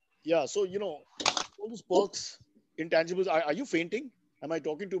 So yeah. So all those perks, intangibles. Are you fainting? Am I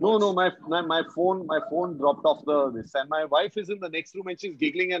talking too No, much? no, my phone dropped off the this, and my wife is in the next room and she's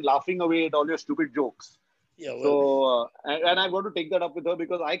giggling and laughing away at all your stupid jokes. Yeah. Well, So and I'm going to take that up with her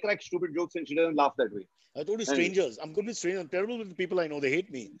because I crack stupid jokes and she doesn't laugh that way. I told you Anyway, strangers. I'm good with strangers. I'm terrible with the people I know. They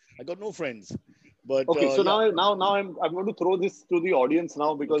hate me. I got no friends. But okay, so yeah. now I'm going to throw this to the audience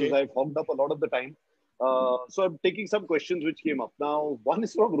now because Okay. I've hogged up a lot of the time. So I'm taking some questions which came up. Now, one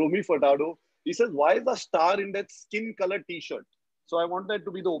is from Romy Furtado. He says, "Why is the star in that skin colored T-shirt?" So I want that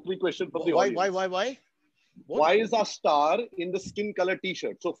to be the opening question from the Why? audience. What? Why is our star in the skin color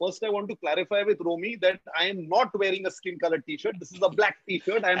t-shirt? So first I want to clarify with Romy that I am not wearing a skin color t-shirt. This is a black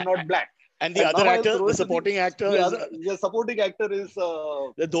t-shirt. I am not black. And the And other now I'll actor, throw the it to supporting actor, the is other, the supporting actor is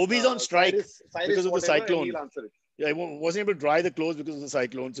the Dhobi's on strike Cyrus because of the whatever, and cyclone. he'll answer it. Yeah, he wasn't able to dry the clothes because of the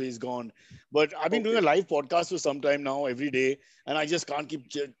cyclone, so he's gone. But I've been doing a Okay. live podcast for some time now, every day, and I just can't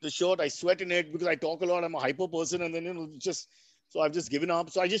keep the shirt. I sweat in it because I talk a lot. I'm a hyper person, and then just so I've just given up.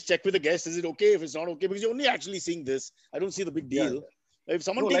 So I just check with the guest: is it okay? If it's not okay, because you're only actually seeing this, I don't see the big Yeah. deal. If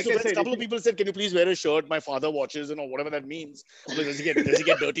someone No, takes like I offense, a said, couple if of you people said, "Can you please wear a shirt?" My father watches, whatever that means. I'm like, does he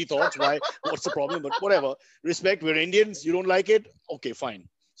get dirty thoughts? Why? What's the problem? But whatever. Respect. We're Indians. You don't like it? Okay, fine.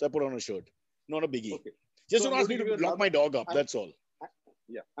 So I put on a shirt. Not a biggie. okay. Just So don't I'm ask going to me give to you lock another my dog up. I, That's all.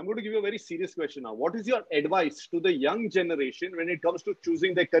 yeah, I'm going to give you a very serious question now. What is your advice to the young generation when it comes to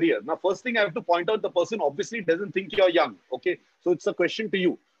choosing their career? Now, first thing I have to point out, the person obviously doesn't think you're young. Okay, so it's a question to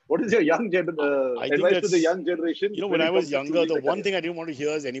you. What is your I think advice to the that's, young generation when when I it was comes to younger, choosing the their one career? thing I didn't want to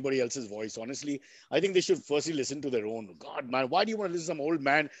hear is anybody else's voice. Honestly, I think they should firstly listen to their own. God, man, why do you want to listen to some old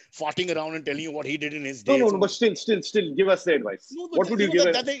man farting around and telling you what he did in his No, day? no, no, but still, give us the advice. No, but What would you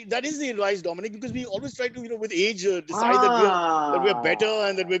give? that is the advice, Dominic, because we always try to, with age, decide that we are better Ah,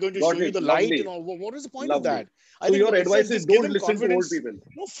 and that we're going to show got you it. the light and Lovely, all. What is the point of lovely. that? I So think your it's advice is just give don't them listen to old confidence. people.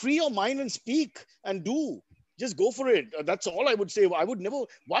 No, free your mind and speak and do. Just go for it. That's all I would say. I would never.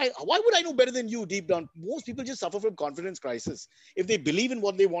 Why would I know better than you deep down? Most people just suffer from confidence crisis. If they believe in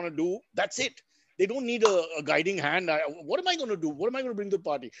what they want to do, that's it. They don't need a guiding hand. What am I going to do? What am I going to bring to the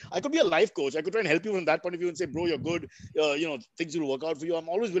party? I could be a life coach. I could try and help you from that point of view and say, bro, you're good. Things will work out for you. I'm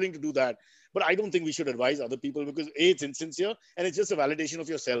always willing to do that. But I don't think we should advise other people because A, it's insincere and it's just a validation of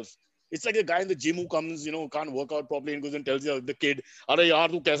yourself. It's like a guy in the gym who comes, can't work out properly and goes and tells the kid, "Are yaar,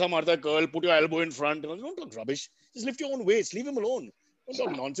 tu kaisa marta hai curl? Put your elbow in front." Don't talk rubbish. Just lift your own weights. Leave him alone. Don't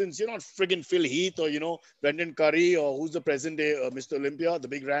talk nonsense. You're not friggin' Phil Heath or Brendan Curry or who's the present day Mr. Olympia, the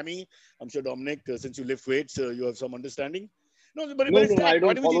big Ramy. I'm sure Dominic, since you lift weights, you have some understanding. No, but No, it's no, I that.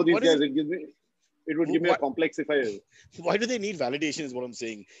 Why don't do we follow need? these What is guys. it? It would give me a Why, complex if I. why do they need validation? Is what I'm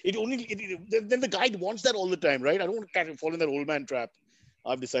saying. Then the guy wants that all the time, right? I don't want to fall in that old man trap.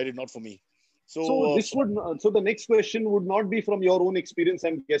 I've decided not for me. So So so the next question would not be from your own experience,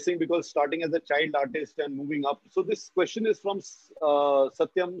 I'm guessing, because starting as a child artist and moving up. So this question is from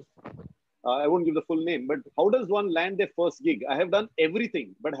Satyam. I won't give the full name, but how does one land their first gig? I have done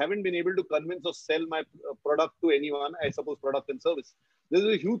everything, but haven't been able to convince or sell my product to anyone. I suppose product and service. There's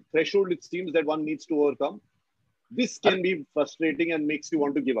a huge threshold, it seems, that one needs to overcome. This I- can be frustrating and makes you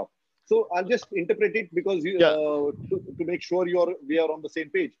want to give up. So I'll just interpret it because yeah, to make sure we are on the same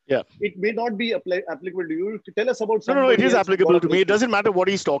page. yeah. It may not be applicable to you. Tell us about No, it somebody is else who got applicable a to me. It breakthrough. doesn't matter what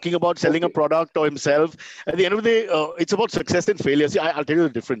he's talking about, selling a Okay. product or himself. At the end of the day, it's about success and failure. See, I'll tell you the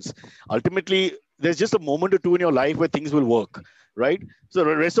difference. Ultimately, there's just a moment or two in your life where things will work, right? So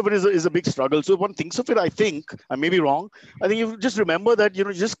the rest of it is a big struggle. So if one thinks of it, I think, I may be wrong. I think you just remember that,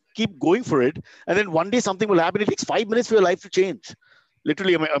 just keep going for it. And then one day something will happen. It takes 5 minutes for your life to change.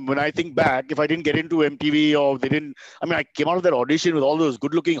 Literally, when I think back, if I didn't get into MTV or they didn't, I came out of that audition with all those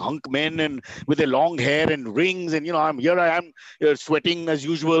good-looking hunk men and with their long hair and rings, and I am sweating as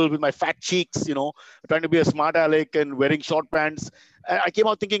usual with my fat cheeks, trying to be a smart aleck and wearing short pants. And I came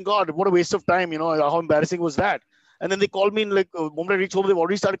out thinking, God, what a waste of time! How embarrassing was that? And then they call me in like the moment I reach home, they've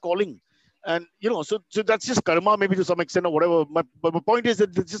already started calling. And so that's just karma, maybe to some extent or whatever. But my point is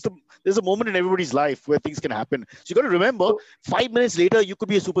that there's a moment in everybody's life where things can happen. So you got to remember, 5 minutes later, you could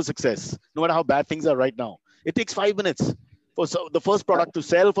be a super success, no matter how bad things are right now. It takes 5 minutes for the first product to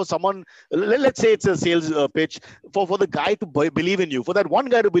sell, for someone. Let's say it's a sales pitch for the guy to believe in you, for that one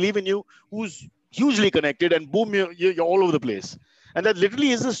guy to believe in you who's hugely connected, and boom, you're all over the place. And that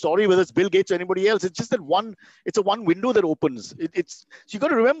literally is the story, whether it's Bill Gates or anybody else. It's just that it's a one window that opens. So you got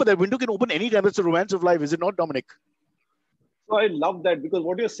to remember that window can open anytime. It's a romance of life, is it not, Dominic? So I love that, because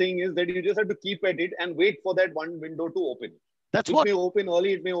what you're saying is that you just have to keep at it and wait for that one window to open. It may open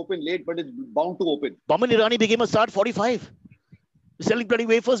early, it may open late, but it's bound to open. Boman Irani became a star at 45. Selling bloody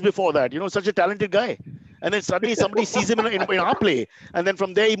wafers before that, such a talented guy. And then suddenly somebody sees him in our play. And then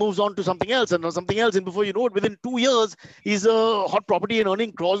from there, he moves on to something else and something else. And before you know it, within 2 years, he's a hot property and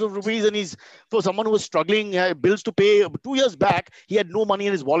earning crores of rupees. And he's, for someone who was struggling, bills to pay. 2 years back, he had no money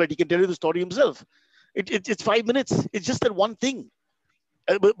in his wallet. He can tell you the story himself. It's 5 minutes. It's just that one thing.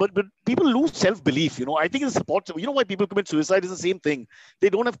 But people lose self-belief, I think the support, why people commit suicide is the same thing. They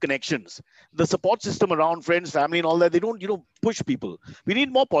don't have connections. The support system around friends, family and all that, they don't, push people. We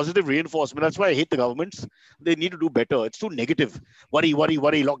need more positive reinforcement. That's why I hate the governments. They need to do better. It's too negative. Worry,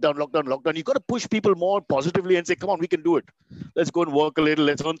 lockdown. You got to push people more positively and say, come on, we can do it. Let's go and work a little.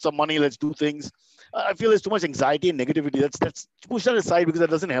 Let's earn some money. Let's do things. I feel there's too much anxiety and negativity. Let's push that aside, because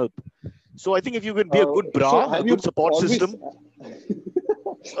that doesn't help. So I think if you can be a good bra, a good support system.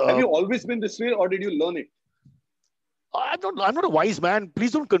 Have you always been this way, or did you learn it? I'm not a wise man.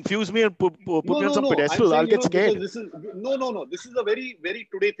 Please don't confuse me and put me on some pedestal. I'll get scared. This is This is a very, very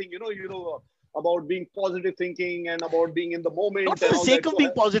today thing. About being positive thinking and about being in the moment. Not for the sake of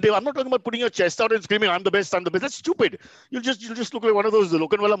being positive. I'm not talking about putting your chest out and screaming, I'm the best. That's stupid. You'll just look like one of those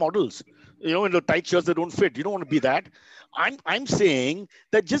Lokanwala models, in the tight shirts that don't fit. You don't want to be that. I'm saying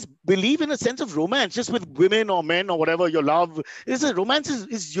that just believe in a sense of romance, just with women or men or whatever your love. Romance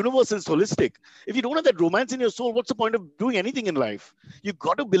is universal, it's holistic. If you don't have that romance in your soul, what's the point of doing anything in life? You've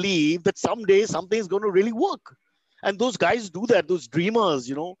got to believe that someday something's going to really work. And those guys do that. Those dreamers,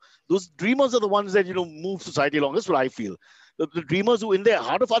 those dreamers are the ones that, move society along. That's what I feel. The dreamers who in their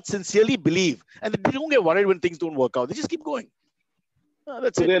heart of hearts sincerely believe, and they don't get worried when things don't work out. They just keep going.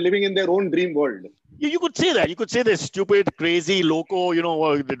 That's so it. They're living in their own dream world. You could say that. You could say they're stupid, crazy, loco,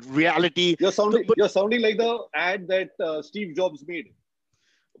 the reality. You're sounding like the ad that Steve Jobs made.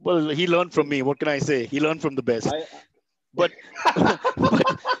 Well, he learned from me. What can I say? He learned from the best. But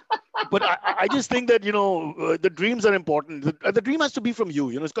I just think that, the dreams are important. The dream has to be from you.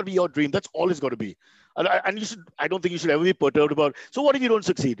 It's got to be your dream. That's all it's got to be. And I don't think you should ever be perturbed about, so what if you don't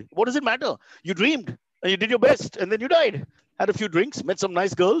succeed? What does it matter? You dreamed and you did your best and then you died. Had a few drinks, met some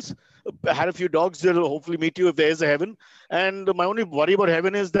nice girls, had a few dogs that will hopefully meet you if there is a heaven. And my only worry about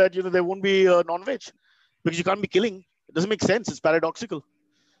heaven is that, there won't be non-veg, because you can't be killing. It doesn't make sense. It's paradoxical.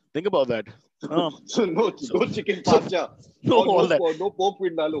 Think about that. So no chicken parcha. No pork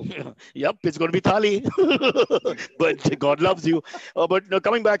vindaloo. Yep, it's going to be thali. But God loves you. But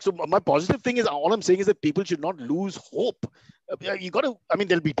coming back, so my positive thing is, all I'm saying is that people should not lose hope. You got to,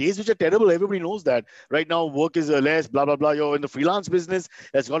 there'll be days which are terrible. Everybody knows that. Right now, work is less, blah, blah, blah. You're in the freelance business.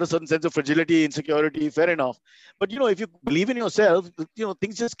 It's got a certain sense of fragility, insecurity, fair enough. But, if you believe in yourself,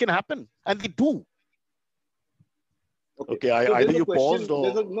 things just can happen. And they do. Okay, so either you paused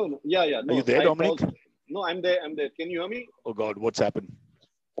or... No. Yeah. No, are you there, Dominic? No, I'm there. Can you hear me? Oh, God, what's happened?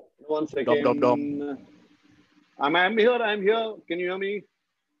 1 second. Dom. I'm here. Can you hear me?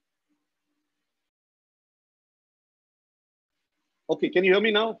 Okay, can you hear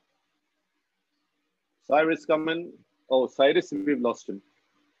me now? Cyrus, come in. Oh, Cyrus, we've lost him.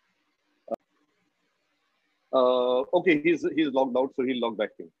 Okay, he's logged out, so he'll log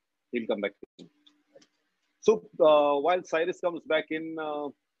back in. He'll come back in. So while Cyrus comes back in,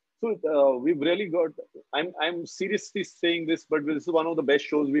 we've really got. I'm seriously saying this, but this is one of the best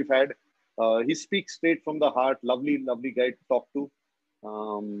shows we've had. He speaks straight from the heart. Lovely guy to talk to.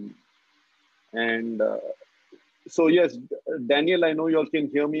 So yes, Daniel, I know you all can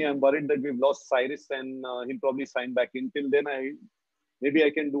hear me. I'm worried that we've lost Cyrus, and he'll probably sign back in. Till then, maybe I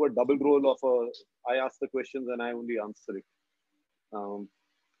can do a double role of I ask the questions and I only answer it.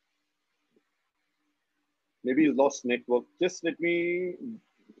 Maybe he's lost network. Just let me.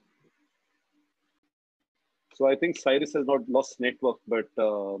 So I think Cyrus has not lost network, but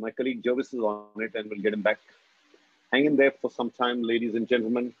my colleague Jervis is on it and we'll get him back. Hang in there for some time, ladies and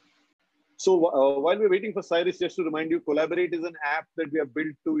gentlemen. So while we're waiting for Cyrus, just to remind you, Collaborate is an app that we have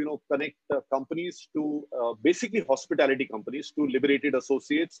built to connect companies to basically hospitality companies to liberated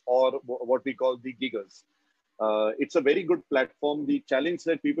associates, or what we call the giggers. It's a very good platform. The challenge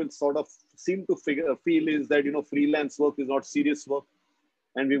that people sort of seem to feel is that, freelance work is not serious work.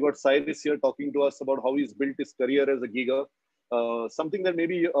 And we've got Cyrus here talking to us about how he's built his career as a gigger. Something that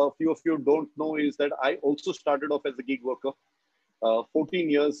maybe a few of you don't know is that I also started off as a gig worker.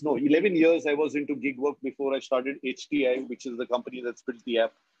 11 years I was into gig work before I started HTI, which is the company that's built the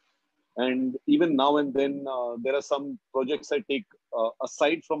app. And even now and then, there are some projects I take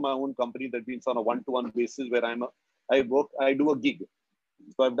aside from my own company, that means on a one-to-one basis, where I do a gig.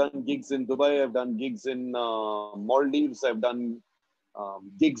 So I've done gigs in Dubai, I've done gigs in Maldives, I've done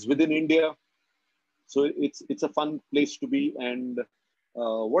gigs within India. So it's a fun place to be. And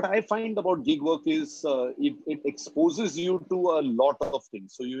what I find about gig work is it exposes you to a lot of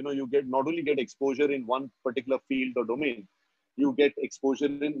things. So, you not only get exposure in one particular field or domain, you get exposure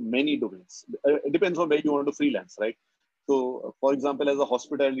in many domains. It depends on where you want to freelance, right? So, for example, as a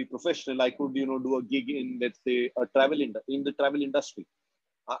hospitality professional, I could, do a gig in, let's say, in the travel industry.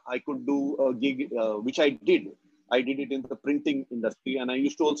 I could do a gig, which I did. I did it in the printing industry, and I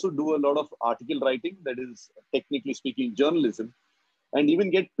used to also do a lot of article writing, that is, technically speaking, journalism, and even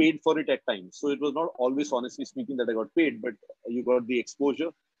get paid for it at times. So it was not always, honestly speaking, that I got paid, but you got the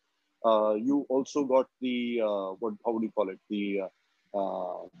exposure. You also got the how would you call it?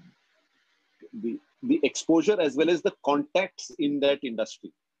 The exposure, as well as the contacts in that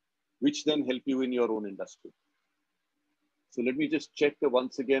industry, which then help you in your own industry. So let me just check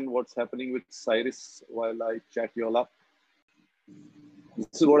once again what's happening with Cyrus while I chat you all up.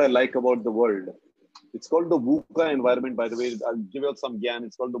 This is what I like about the world. It's called the VUCA environment, by the way. I'll give you some gyan.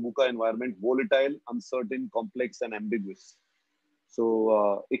 It's called the VUCA environment: volatile, uncertain, complex, and ambiguous.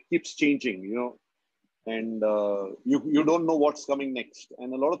 So it keeps changing, and you don't know what's coming next.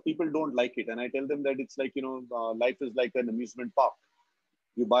 And a lot of people don't like it. And I tell them that it's like, life is like an amusement park.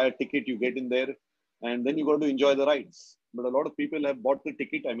 You buy a ticket, you get in there, and then you got to enjoy the rides. But a lot of people have bought the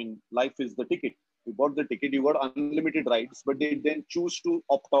ticket. I mean, life is the ticket. You bought the ticket, you got unlimited rides, but they then choose to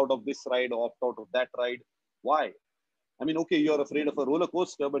opt out of this ride or opt out of that ride. Why? I mean, okay, you're afraid of a roller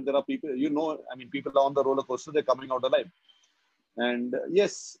coaster, but there are people, people are on the roller coaster, they're coming out alive. And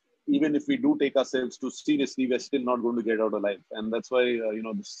yes, even if we do take ourselves too seriously, we're still not going to get out alive. And that's why,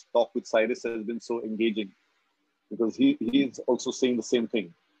 this talk with Cyrus has been so engaging, because he's also saying the same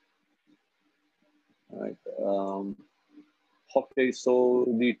thing. All right. Okay, so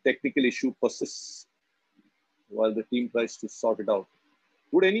the technical issue persists while the team tries to sort it out.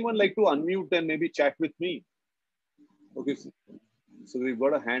 Would anyone like to unmute and maybe chat with me? Okay, so we've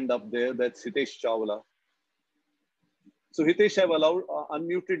got a hand up there. That's Hitesh Chawla. So Hitesh, I've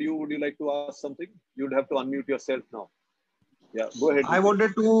unmuted you. Would you like to ask something? You'd have to unmute yourself now. Yeah, go ahead. I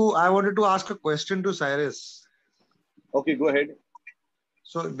wanted to ask a question to Cyrus. Okay, go ahead.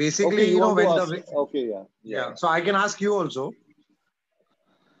 So basically, okay, okay, yeah. So I can ask you also.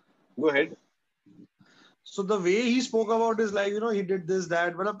 Go ahead. So the way he spoke about is like, he did this,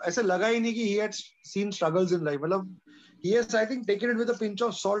 that. But ऐसे लगा ही नहीं कि he had seen struggles in life. He has, I think, taken it with a pinch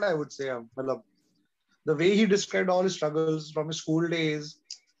of salt, I would say. The way he described all his struggles from his school days,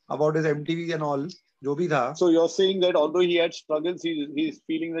 about his MTV and all, जो भी था. So you're saying that although he had struggles, he's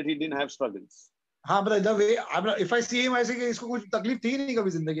feeling that he didn't have struggles. हाँ, but the way, if I see him, I say कि इसको कुछ तकलीफ थी नहीं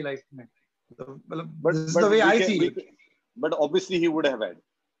कभी जिंदगी life में. But this is the way I see it. But obviously he would have had.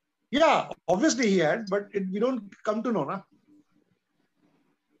 Yeah, obviously he had, but we don't come to know, na?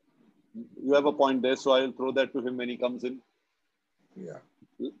 You have a point there, so I'll throw that to him when he comes in. Yeah.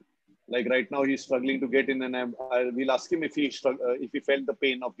 Like right now, he's struggling to get in, and we'll ask him if he felt the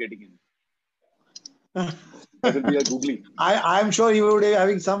pain of getting in. That will be a googly. I'm sure he would be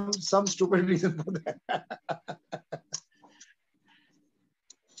having some stupid reason for that.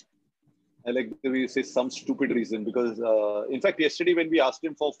 I like the way you say some stupid reason, because in fact, yesterday when we asked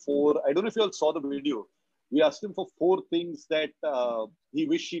him for 4, I don't know if you all saw the video, we asked him for 4 things that he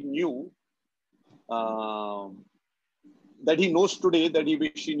wished he knew, that he knows today that he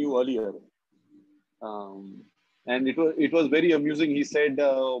wished he knew earlier. And it was very amusing. He said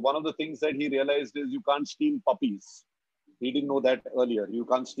one of the things that he realized is you can't steal puppies. He didn't know that earlier. You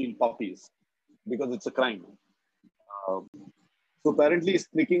can't steal puppies because it's a crime. So apparently he's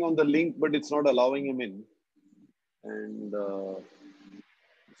clicking on the link, but it's not allowing him in. And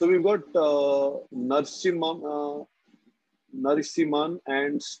so we've got Narsimhan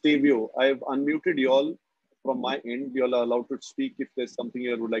and Stevio. I've unmuted you all from my end. You all are allowed to speak if there's something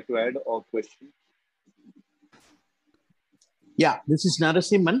you would like to add or question. Yeah, this is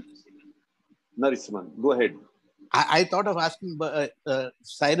Narasimhan. Narasimhan, go ahead. I thought of asking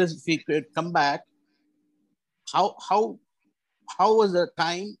Cyrus if he could come back. How was the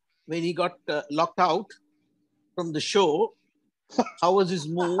time when he got locked out from the show, how was his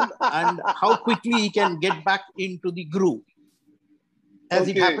mood, and how quickly he can get back into the groove. Has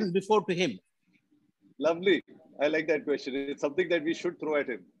it Okay. happened before to him? Lovely. I like that question. It's something that we should throw at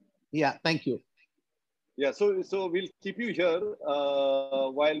him. Yeah, thank you. Yeah, so we'll keep you here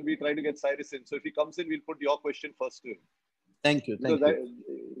while we try to get Cyrus in. So if he comes in, we'll put your question first to him. Thank you. Thank Because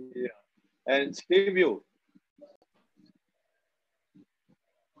you. yeah. And Stevio.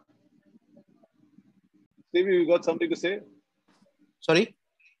 Stevio, you got something to say? Sorry?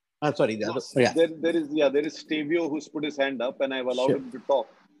 Sorry. The other, yeah. There is Stevio who's put his hand up, and I've allowed Sure. him to talk.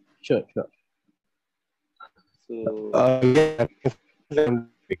 Sure, sure. So Yeah.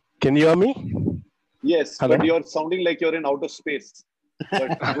 Can you hear me? yes, Hello? but you're sounding like you're in outer space.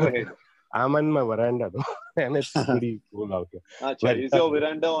 But go ahead. I'm on my veranda though, and it's pretty cool out here. Achha, Well, is your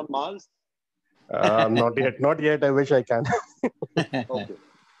veranda on Mars? Not yet, not yet. I wish I can. Okay.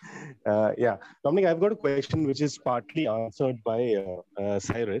 Yeah, Dominic, I've got a question which is partly answered by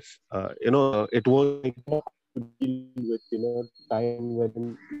Cyrus. It was like to deal with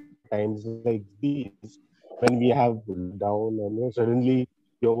times like these when we have down and suddenly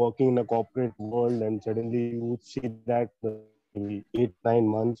you're working in a corporate world and suddenly you would see that maybe 8-9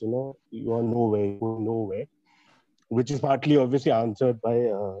 months you are nowhere, which is partly obviously answered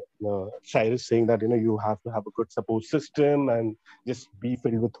by Cyrus saying that you have to have a good support system and just be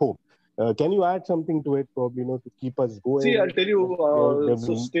filled with hope. Can you add something to it, probably, to keep us going? See, I'll tell you.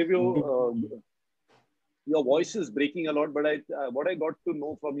 So, Stevio, Stevio, your voice is breaking a lot. But what I got to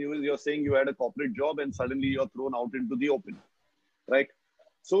know from you is you're saying you had a corporate job and suddenly you're thrown out into the open, right?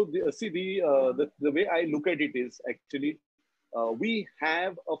 So, the way I look at it is actually we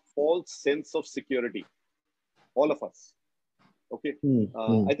have a false sense of security, all of us. Okay.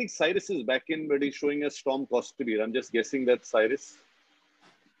 I think Cyrus is back in, but he's showing us Storm Kostabir. I'm just guessing that's Cyrus.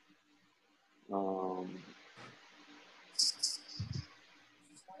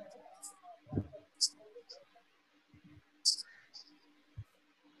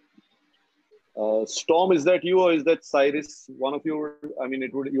 Storm, is that you or is that Cyrus? One of you, I mean, you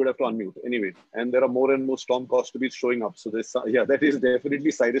would have to unmute anyway. And there are more and more Storm Kostabis showing up. So that is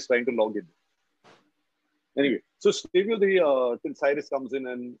definitely Cyrus trying to log in. Anyway, so Stevio, till Cyrus comes in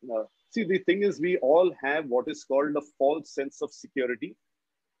and see, the thing is, we all have what is called a false sense of security,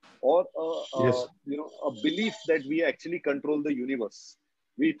 or Yes. a belief that we actually control the universe.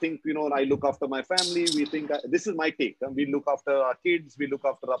 We think, I look after my family. We think this is my take. We look after our kids. We look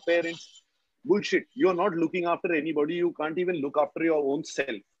after our parents. Bullshit. You're not looking after anybody. You can't even look after your own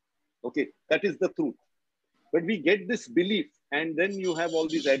self. Okay, that is the truth. But we get this belief, and then you have all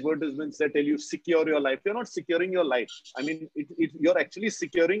these advertisements that tell you secure your life. You're not securing your life. I mean, you're actually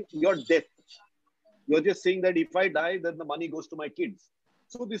securing your death. You're just saying that if I die, then the money goes to my kids.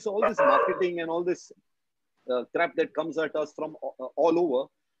 So all this marketing and all this crap that comes at us from all over,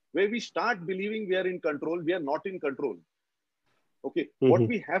 where we start believing we are in control, we are not in control. Okay, what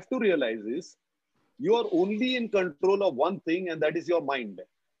we have to realize is you are only in control of one thing, and that is your mind.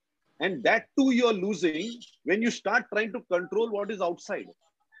 And that too you're losing when you start trying to control what is outside.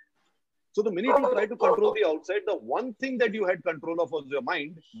 So the minute you try to control the outside, the one thing that you had control of was your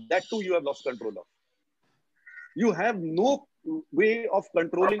mind. That too you have lost control of. You have no way of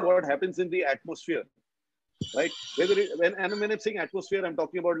controlling what happens in the atmosphere, right? When I'm saying atmosphere, I'm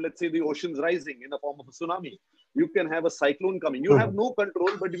talking about, let's say, the oceans rising in the form of a tsunami. You can have a cyclone coming. You have no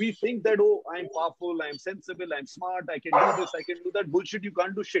control, but we think that, oh, I'm powerful, I'm sensible, I'm smart, I can do this, I can do that. Bullshit, you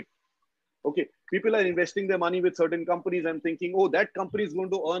can't do shit. Okay, people are investing their money with certain companies and thinking, oh, that company is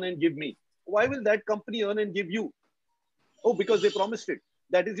going to earn and give me. Why will that company earn and give you? Oh, because they promised it.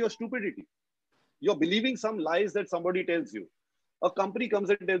 That is your stupidity. You're believing some lies that somebody tells you. A company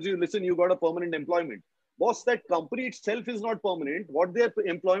comes and tells you, listen, you got a permanent employment. Boss, that company itself is not permanent. What their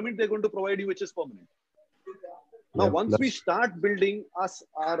employment they're going to provide you, which is permanent. Now, once we start building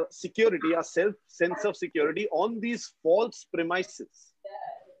our security, our sense of security on these false premises,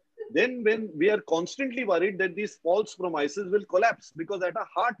 then when we are constantly worried that these false premises will collapse, because at our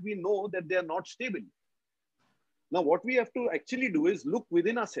heart, we know that they are not stable. Now, what we have to actually do is look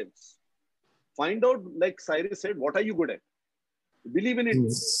within ourselves. Find out, like Cyrus said, what are you good at? Believe in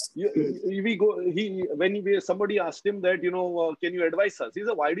it. Somebody asked him that, can you advise us? He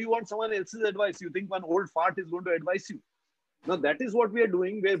said, why do you want someone else's advice? You think one old fart is going to advise you? Now, that is what we are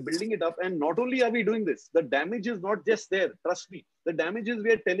doing. We are building it up. And not only are we doing this, the damage is not just there. Trust me. The damage is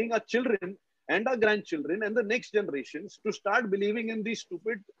we are telling our children and our grandchildren and the next generations to start believing in the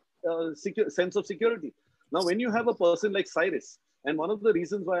stupid sense of security. Now, when you have a person like Cyrus, and one of the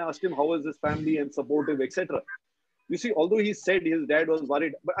reasons why I asked him, how is his family and supportive, etc. You see, although he said his dad was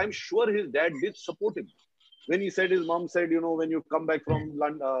worried, but I'm sure his dad did support him. When he said his mom said, when you come back from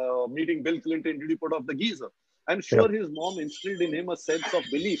meeting Bill Clinton, did you put off the geyser? I'm Yeah. sure his mom instilled in him a sense of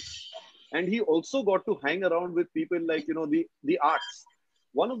belief. And he also got to hang around with people like, the arts.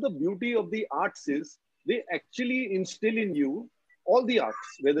 One of the beauty of the arts is they actually instill in you all the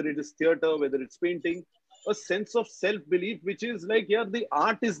arts, whether it is theater, whether it's painting, a sense of self-belief, which is like, yeah, the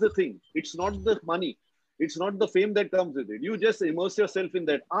art is the thing. It's not the money. It's not the fame that comes with it. You just immerse yourself in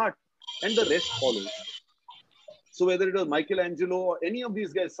that art and the rest follows. So whether it was Michelangelo or any of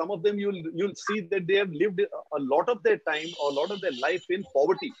these guys, some of them you'll see that they have lived a lot of their time or a lot of their life in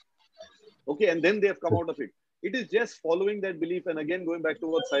poverty. Okay, and then they have come out of it. It is just following that belief. And again, going back to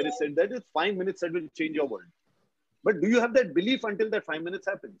what Cyrus said, that is 5 minutes that will change your world. But do you have that belief until that 5 minutes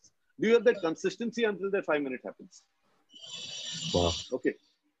happens? Do you have that consistency until that 5 minutes happens? Wow. Okay.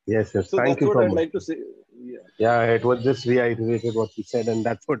 Yes, yes. So Thank that's you what so I'd much. like to say. Yeah. Yeah, it was just reiterated what you said, and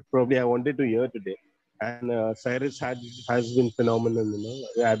that's what probably I wanted to hear today. And Cyrus has been phenomenal.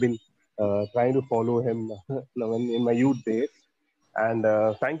 I've been trying to follow him in my youth days. And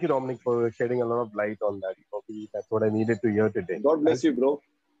thank you, Dominic, for shedding a lot of light on that. Probably that's what I needed to hear today. God bless you, bro.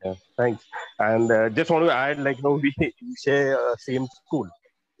 Yeah, thanks. And just want to add, we share same school.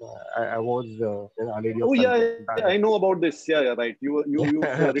 I was in Our Lady of Oh yeah, Calcutta. I know about this. Yeah, right. You've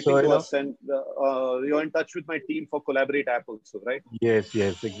written So, to us, and you're in touch with my team for Collaborate app also, right? Yes,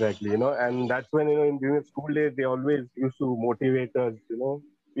 exactly. And that's when during school days they always used to motivate us.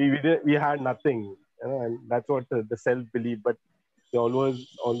 We had nothing, and that's what the self belief. But they always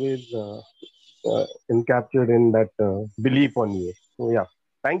encaptured in that belief on you. So yeah,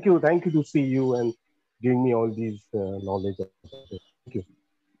 thank you to see you and giving me all these knowledge. Thank you.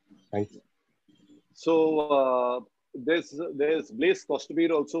 Thanks. So there's Blaise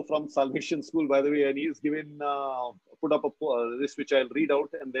Kostabir also from Salvation School, by the way, and he's given put up this which I'll read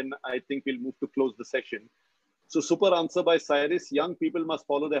out, and then I think we'll move to close the session. So super answer by Cyrus. Young people must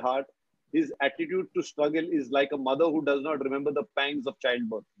follow their heart. His attitude to struggle is like a mother who does not remember the pangs of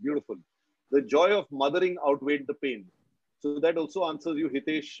childbirth. Beautiful. The joy of mothering outweighed the pain. So that also answers you,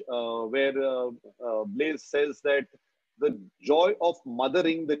 Hitesh, where Blaise says that the joy of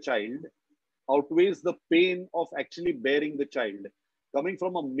mothering the child outweighs the pain of actually bearing the child. Coming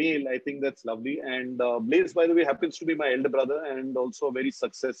from a male, I think that's lovely. And Blaise, by the way, happens to be my elder brother and also a very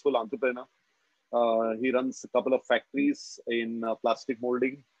successful entrepreneur. He runs a couple of factories in plastic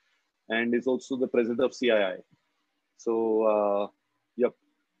molding and is also the president of CII. So, yep.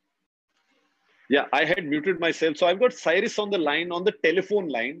 Yeah, I had muted myself. So I've got Cyrus on the line, on the telephone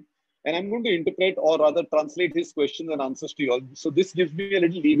line, and I'm going to interpret or rather translate his questions and answers to you all. So this gives me a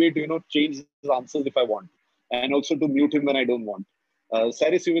little leeway to, change his answers if I want, and also to mute him when I don't want.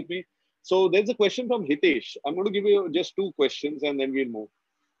 Cyrus, you with me? So there's a question from Hitesh. I'm going to give you just 2 questions and then we'll move.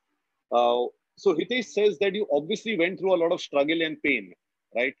 So Hitesh says that you obviously went through a lot of struggle and pain,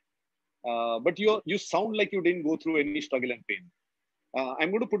 right? But you sound like you didn't go through any struggle and pain.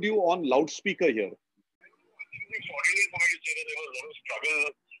 I'm going to put you on loudspeaker here. It's ordinary for me to say that there was a lot of struggle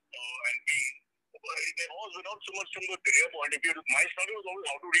and pain. But there was not so much from the career point of view. My struggle was always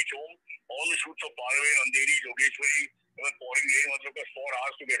how to reach home. All the shoots are far away, Andheri, Yogeshwari. It was pouring rain. It took us 4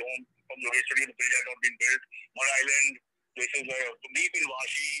 hours to get home from Yogeshwari. The bridge had not been built. Mud Island, places like deep in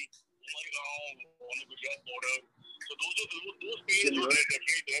Vashi, Umarigaon, on the Gujarat border. So those pains were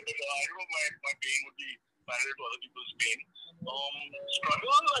definitely there. But I don't know if my pain would be parallel to other people's pain.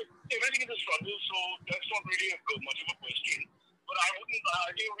 Struggle, everything is a struggle, so that's not really much of a question. But I think it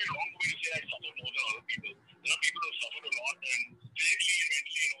would be wrong for me to say I suffer more than other people. There are people who have suffered a lot and physically and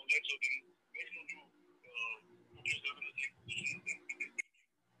mentally and all that, so then why don't you put yourself in the same position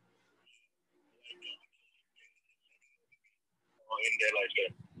in their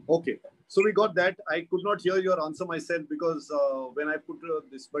lifetime. Okay. So we got that. I could not hear your answer myself because when I put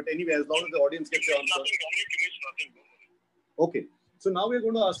this, but anyway, as long as the audience gets your answer. Nothing. Okay. So now we're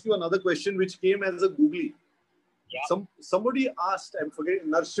going to ask you another question which came as a googly. Yeah. Somebody asked, I'm forgetting,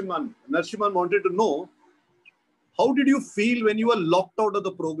 Narshiman. Narshiman wanted to know, how did you feel when you were locked out of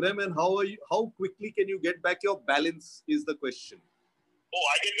the program and how quickly can you get back your balance is the question. Oh,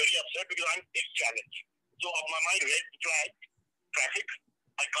 I get very upset because I'm big challenge. So my mind red flag, traffic,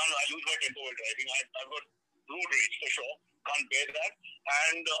 I lose my tempo while driving. I've got road rage for sure. Can't bear that.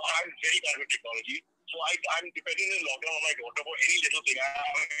 And I'm very bad with technology. So I'm dependent in lockdown on my daughter for any little thing. I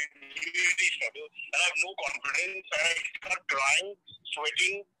really struggle. And I have no confidence. And I start crying,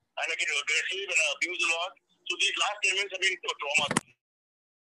 sweating, and I get aggressive and I abuse a lot. So these last 10 minutes have been a trauma.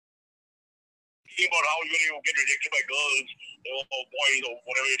 About how you get rejected by girls or boys or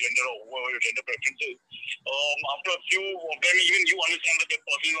whatever your gender or whatever your gender preference is. After a few of them, even you understand that the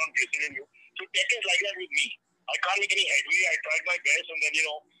person is not interested in you. So So tech is like that with me. I can't make any headway. I tried my best, and then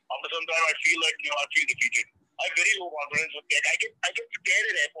after some time, I feel like I feel defeated. I have very low confidence with tech. I get scared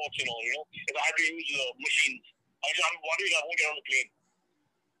at airports, if I have to use machines. I'm worried I won't get on the plane.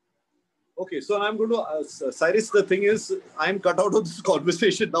 Okay, so I'm going to, Cyrus, the thing is, I'm cut out of this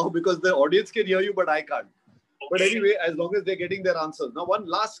conversation now because the audience can hear you, but I can't. Okay. But anyway, as long as they're getting their answers. Now, one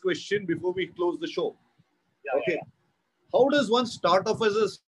last question before we close the show. Yeah, okay. Yeah. How does one start off as a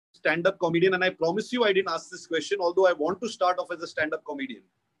stand-up comedian? And I promise you, I didn't ask this question, although I want to start off as a stand-up comedian.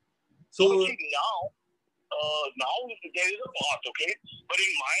 So now there is a path, okay? But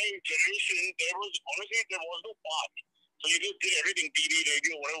in my generation, there was no path. So you just did everything, TV,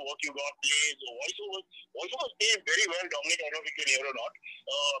 radio, whatever work you got, plays, voiceover. Voiceover paid very well, Dominic. I don't know if you can hear or not.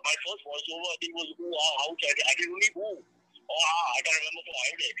 My first voiceover, I think, was Ooh, Ah, Ouch. I did only Ooh. I can't remember for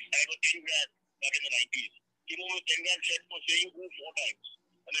IDEX. I got 10 grand back in the 90s. Came over with 10 grand check for saying Ooh 4 times.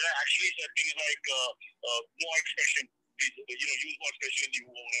 And then I actually said things like, no expression. Please, use more expression in the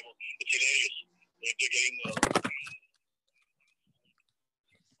Ooh or whatever. It's hilarious. They're getting...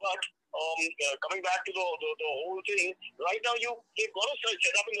 But... coming back to the whole thing, right now they've got to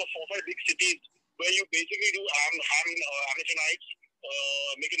set up in the 4-5 big cities where you basically do amateur nights,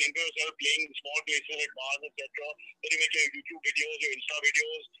 make an name for yourself, playing small places like bars, etc. Then you make your YouTube videos, your Insta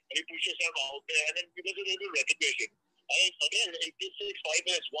videos, and you push yourself out there, and then because of the recognition. And again, in this 5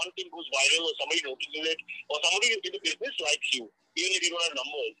 minutes, one thing goes viral, or somebody notices it, or somebody in the business likes you, even if you don't have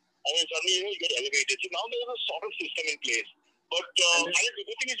numbers, and then suddenly you get elevated. So now there's a sort of system in place. But the good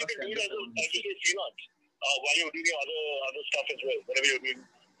thing is you can do it as a freelance while you're doing other stuff as well, whatever you're doing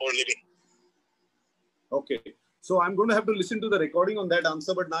for a living. Okay. So I'm going to have to listen to the recording on that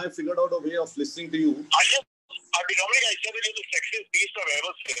answer, but now I figured out a way of listening to you. Dominic, I said that you're the sexiest beast I've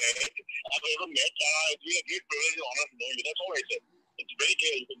ever met. It's been a great privilege and honor to know you. That's all I said. It's very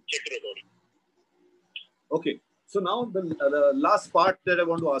clear. You can check the recording. Okay. So now the last part that I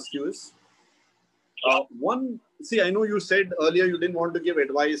want to ask you is, I know you said earlier you didn't want to give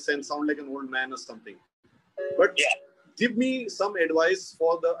advice and sound like an old man or something. But give me some advice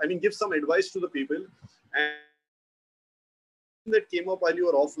give some advice to the people and that came up while you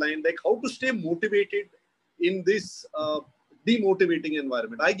were offline, like how to stay motivated in this demotivating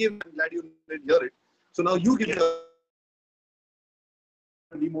environment. I'm glad you didn't hear it. So now you give the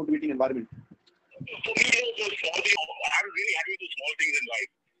demotivating environment. For me, I'm really happy with the small things in life.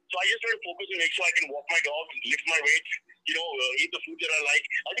 So I just try to focus and make sure I can walk my dog, lift my weights, eat the food that I like.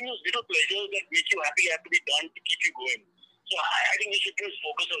 I think those little pleasures that make you happy have to be done to keep you going. So I think we should just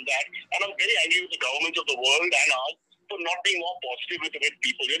focus on that. And I'm very angry with the governments of the world and us for not being more positive with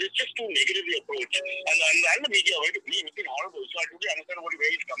people. It's just too negative the approach. And the media, where to blame, it's been horrible. So I totally understand where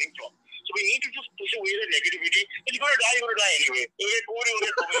it's coming from. So we need to just push away the negativity. If you're going to die anyway. If you're going to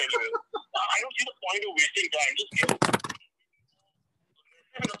get COVID anyway. I don't see the point of wasting time. Just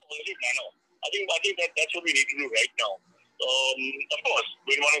in a positive manner. I think that's what we need to do right now. Of course,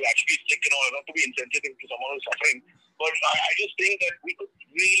 when one is actually sick and all, not to be insensitive to someone who's suffering, but I just think that we could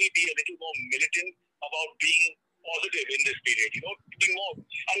really be a little more militant about being positive in this period, being more,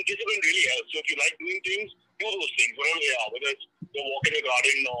 and discipline really helps. So if you like doing things, do those things, whatever they are, whether it's walk in the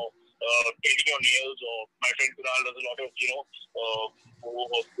garden or painting your nails, or my friend Kunal does a lot of,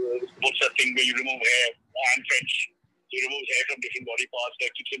 what's that thing where you remove hair, and French. He removes hair from different body parts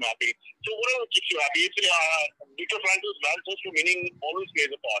that keeps him happy. So whatever keeps you happy, it's Viktor Frankl's manifesto meaning always plays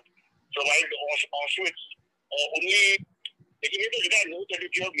a part. So while Auschwitz only, he made the guy know that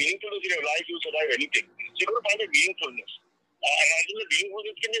if you have meaningfulness in your life, you'll survive anything. So you've got to find that meaningfulness. And I think the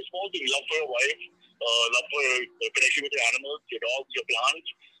meaningfulness can be a small thing. Love for your wife, love for connection with your animals, your dogs, your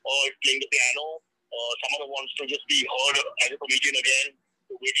plants, or playing the piano. Someone who wants to just be heard as a comedian again,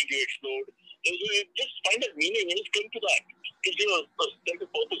 waiting to explode. Just find that meaning and just cling to that. Gives you a sense of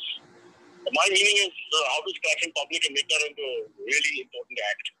purpose. My meaning is how to scratch in public and make that into a really important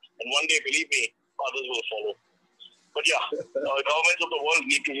act. And one day, believe me, others will follow. But governments of the world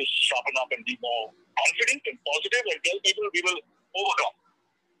need to just sharpen up and be more confident and positive and tell people we will overcome.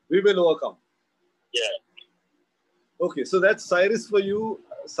 We will overcome. Yeah. Okay, so that's Cyrus for you,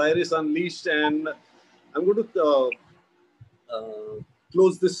 Cyrus Unleashed, and I'm going to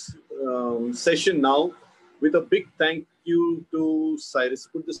close this session now with a big thank you to Cyrus.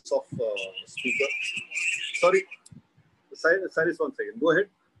 Put this off speaker. Sorry, Cyrus, 1 second. Go ahead.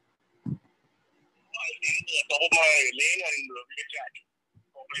 I'll stand at the top of my lane and we can chat.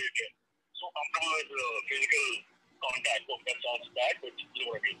 Hopefully you can. So comfortable with physical contact. Hope that sounds bad, but you know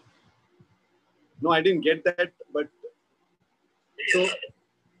what I mean. No, I didn't get that, but so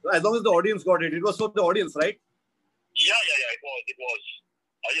as long as the audience got it, it was for the audience, right? Yeah, it was.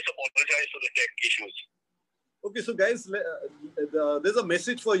 I just apologize for the tech issues. Okay, so guys, there's a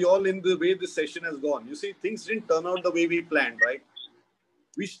message for y'all in the way this session has gone. You see, things didn't turn out the way we planned, right?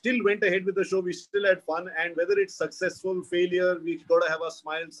 We still went ahead with the show. We still had fun. And whether it's successful, failure, we got to have a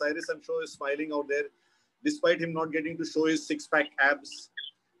smile. Cyrus, I'm sure, is smiling out there, despite him not getting to show his six-pack abs,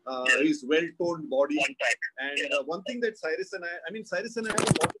 his well-toned body. And one thing that Cyrus and I have a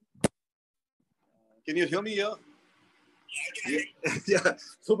lot. Can you hear me here? Yeah.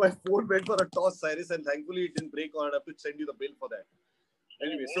 So my phone went for a toss, Cyrus, and thankfully it didn't break, or I'd have to send you the bill for that.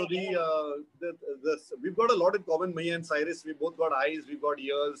 Anyway, so we've got a lot in common, me and Cyrus. We both got eyes, we've got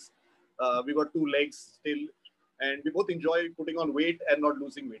ears, we got two legs still, and we both enjoy putting on weight and not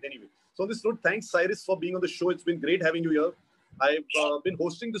losing weight. Anyway, so on this note, thanks Cyrus for being on the show. It's been great having you here. I've been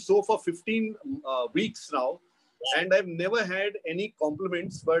hosting the show for 15 weeks now, and I've never had any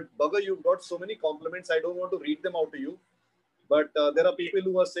compliments. But Bugger, you've got so many compliments. I don't want to read them out to you. But there are people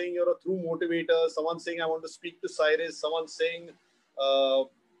who are saying you're a true motivator. Someone saying I want to speak to Cyrus. Someone saying,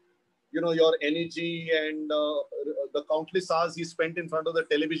 your energy and the countless hours he spent in front of the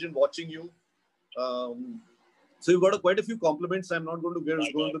television watching you. So you've got quite a few compliments. I'm not going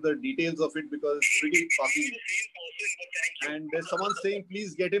to go into the details of it because it's pretty fucking. And there's someone saying,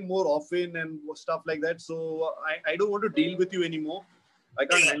 please get him more often and stuff like that. So I don't want to deal with you anymore. I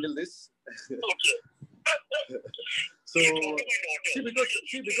can't handle this. So,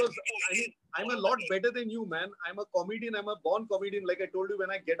 because I'm a lot better than you, man. I'm a comedian. I'm a born comedian. Like I told you, when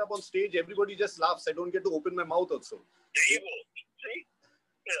I get up on stage, everybody just laughs. I don't get to open my mouth also. There you go. See?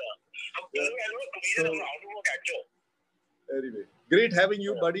 Yeah. I'm a comedian. I'm an actor. Anyway, great having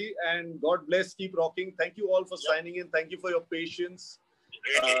you, buddy. And God bless. Keep rocking. Thank you all for signing in. Thank you for your patience.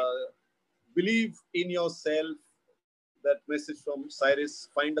 Believe in yourself. That message from Cyrus.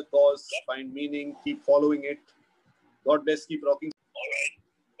 Find a cause. Find meaning. Keep following it. God bless. Keep rocking.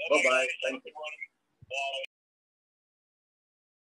 All right. Bye-bye. Thank you. Bye.